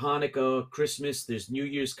earlier, Hanukkah, Christmas, there's New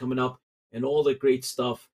Year's coming up, and all the great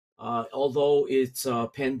stuff. Although it's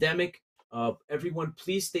a pandemic, everyone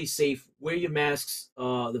please stay safe, wear your masks.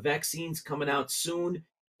 The vaccine's coming out soon,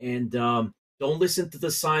 and don't listen to the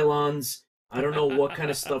Cylons. I don't know what kind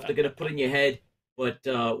of stuff they're going to put in your head, but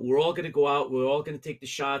we're all going to go out. We're all going to take the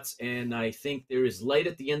shots, and I think there is light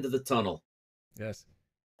at the end of the tunnel. Yes.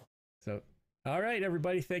 So, all right,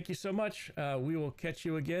 everybody. Thank you so much. We will catch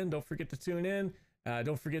you again. Don't forget to tune in.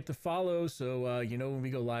 Don't forget to follow so when we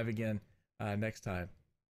go live again next time.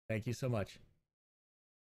 Thank you so much.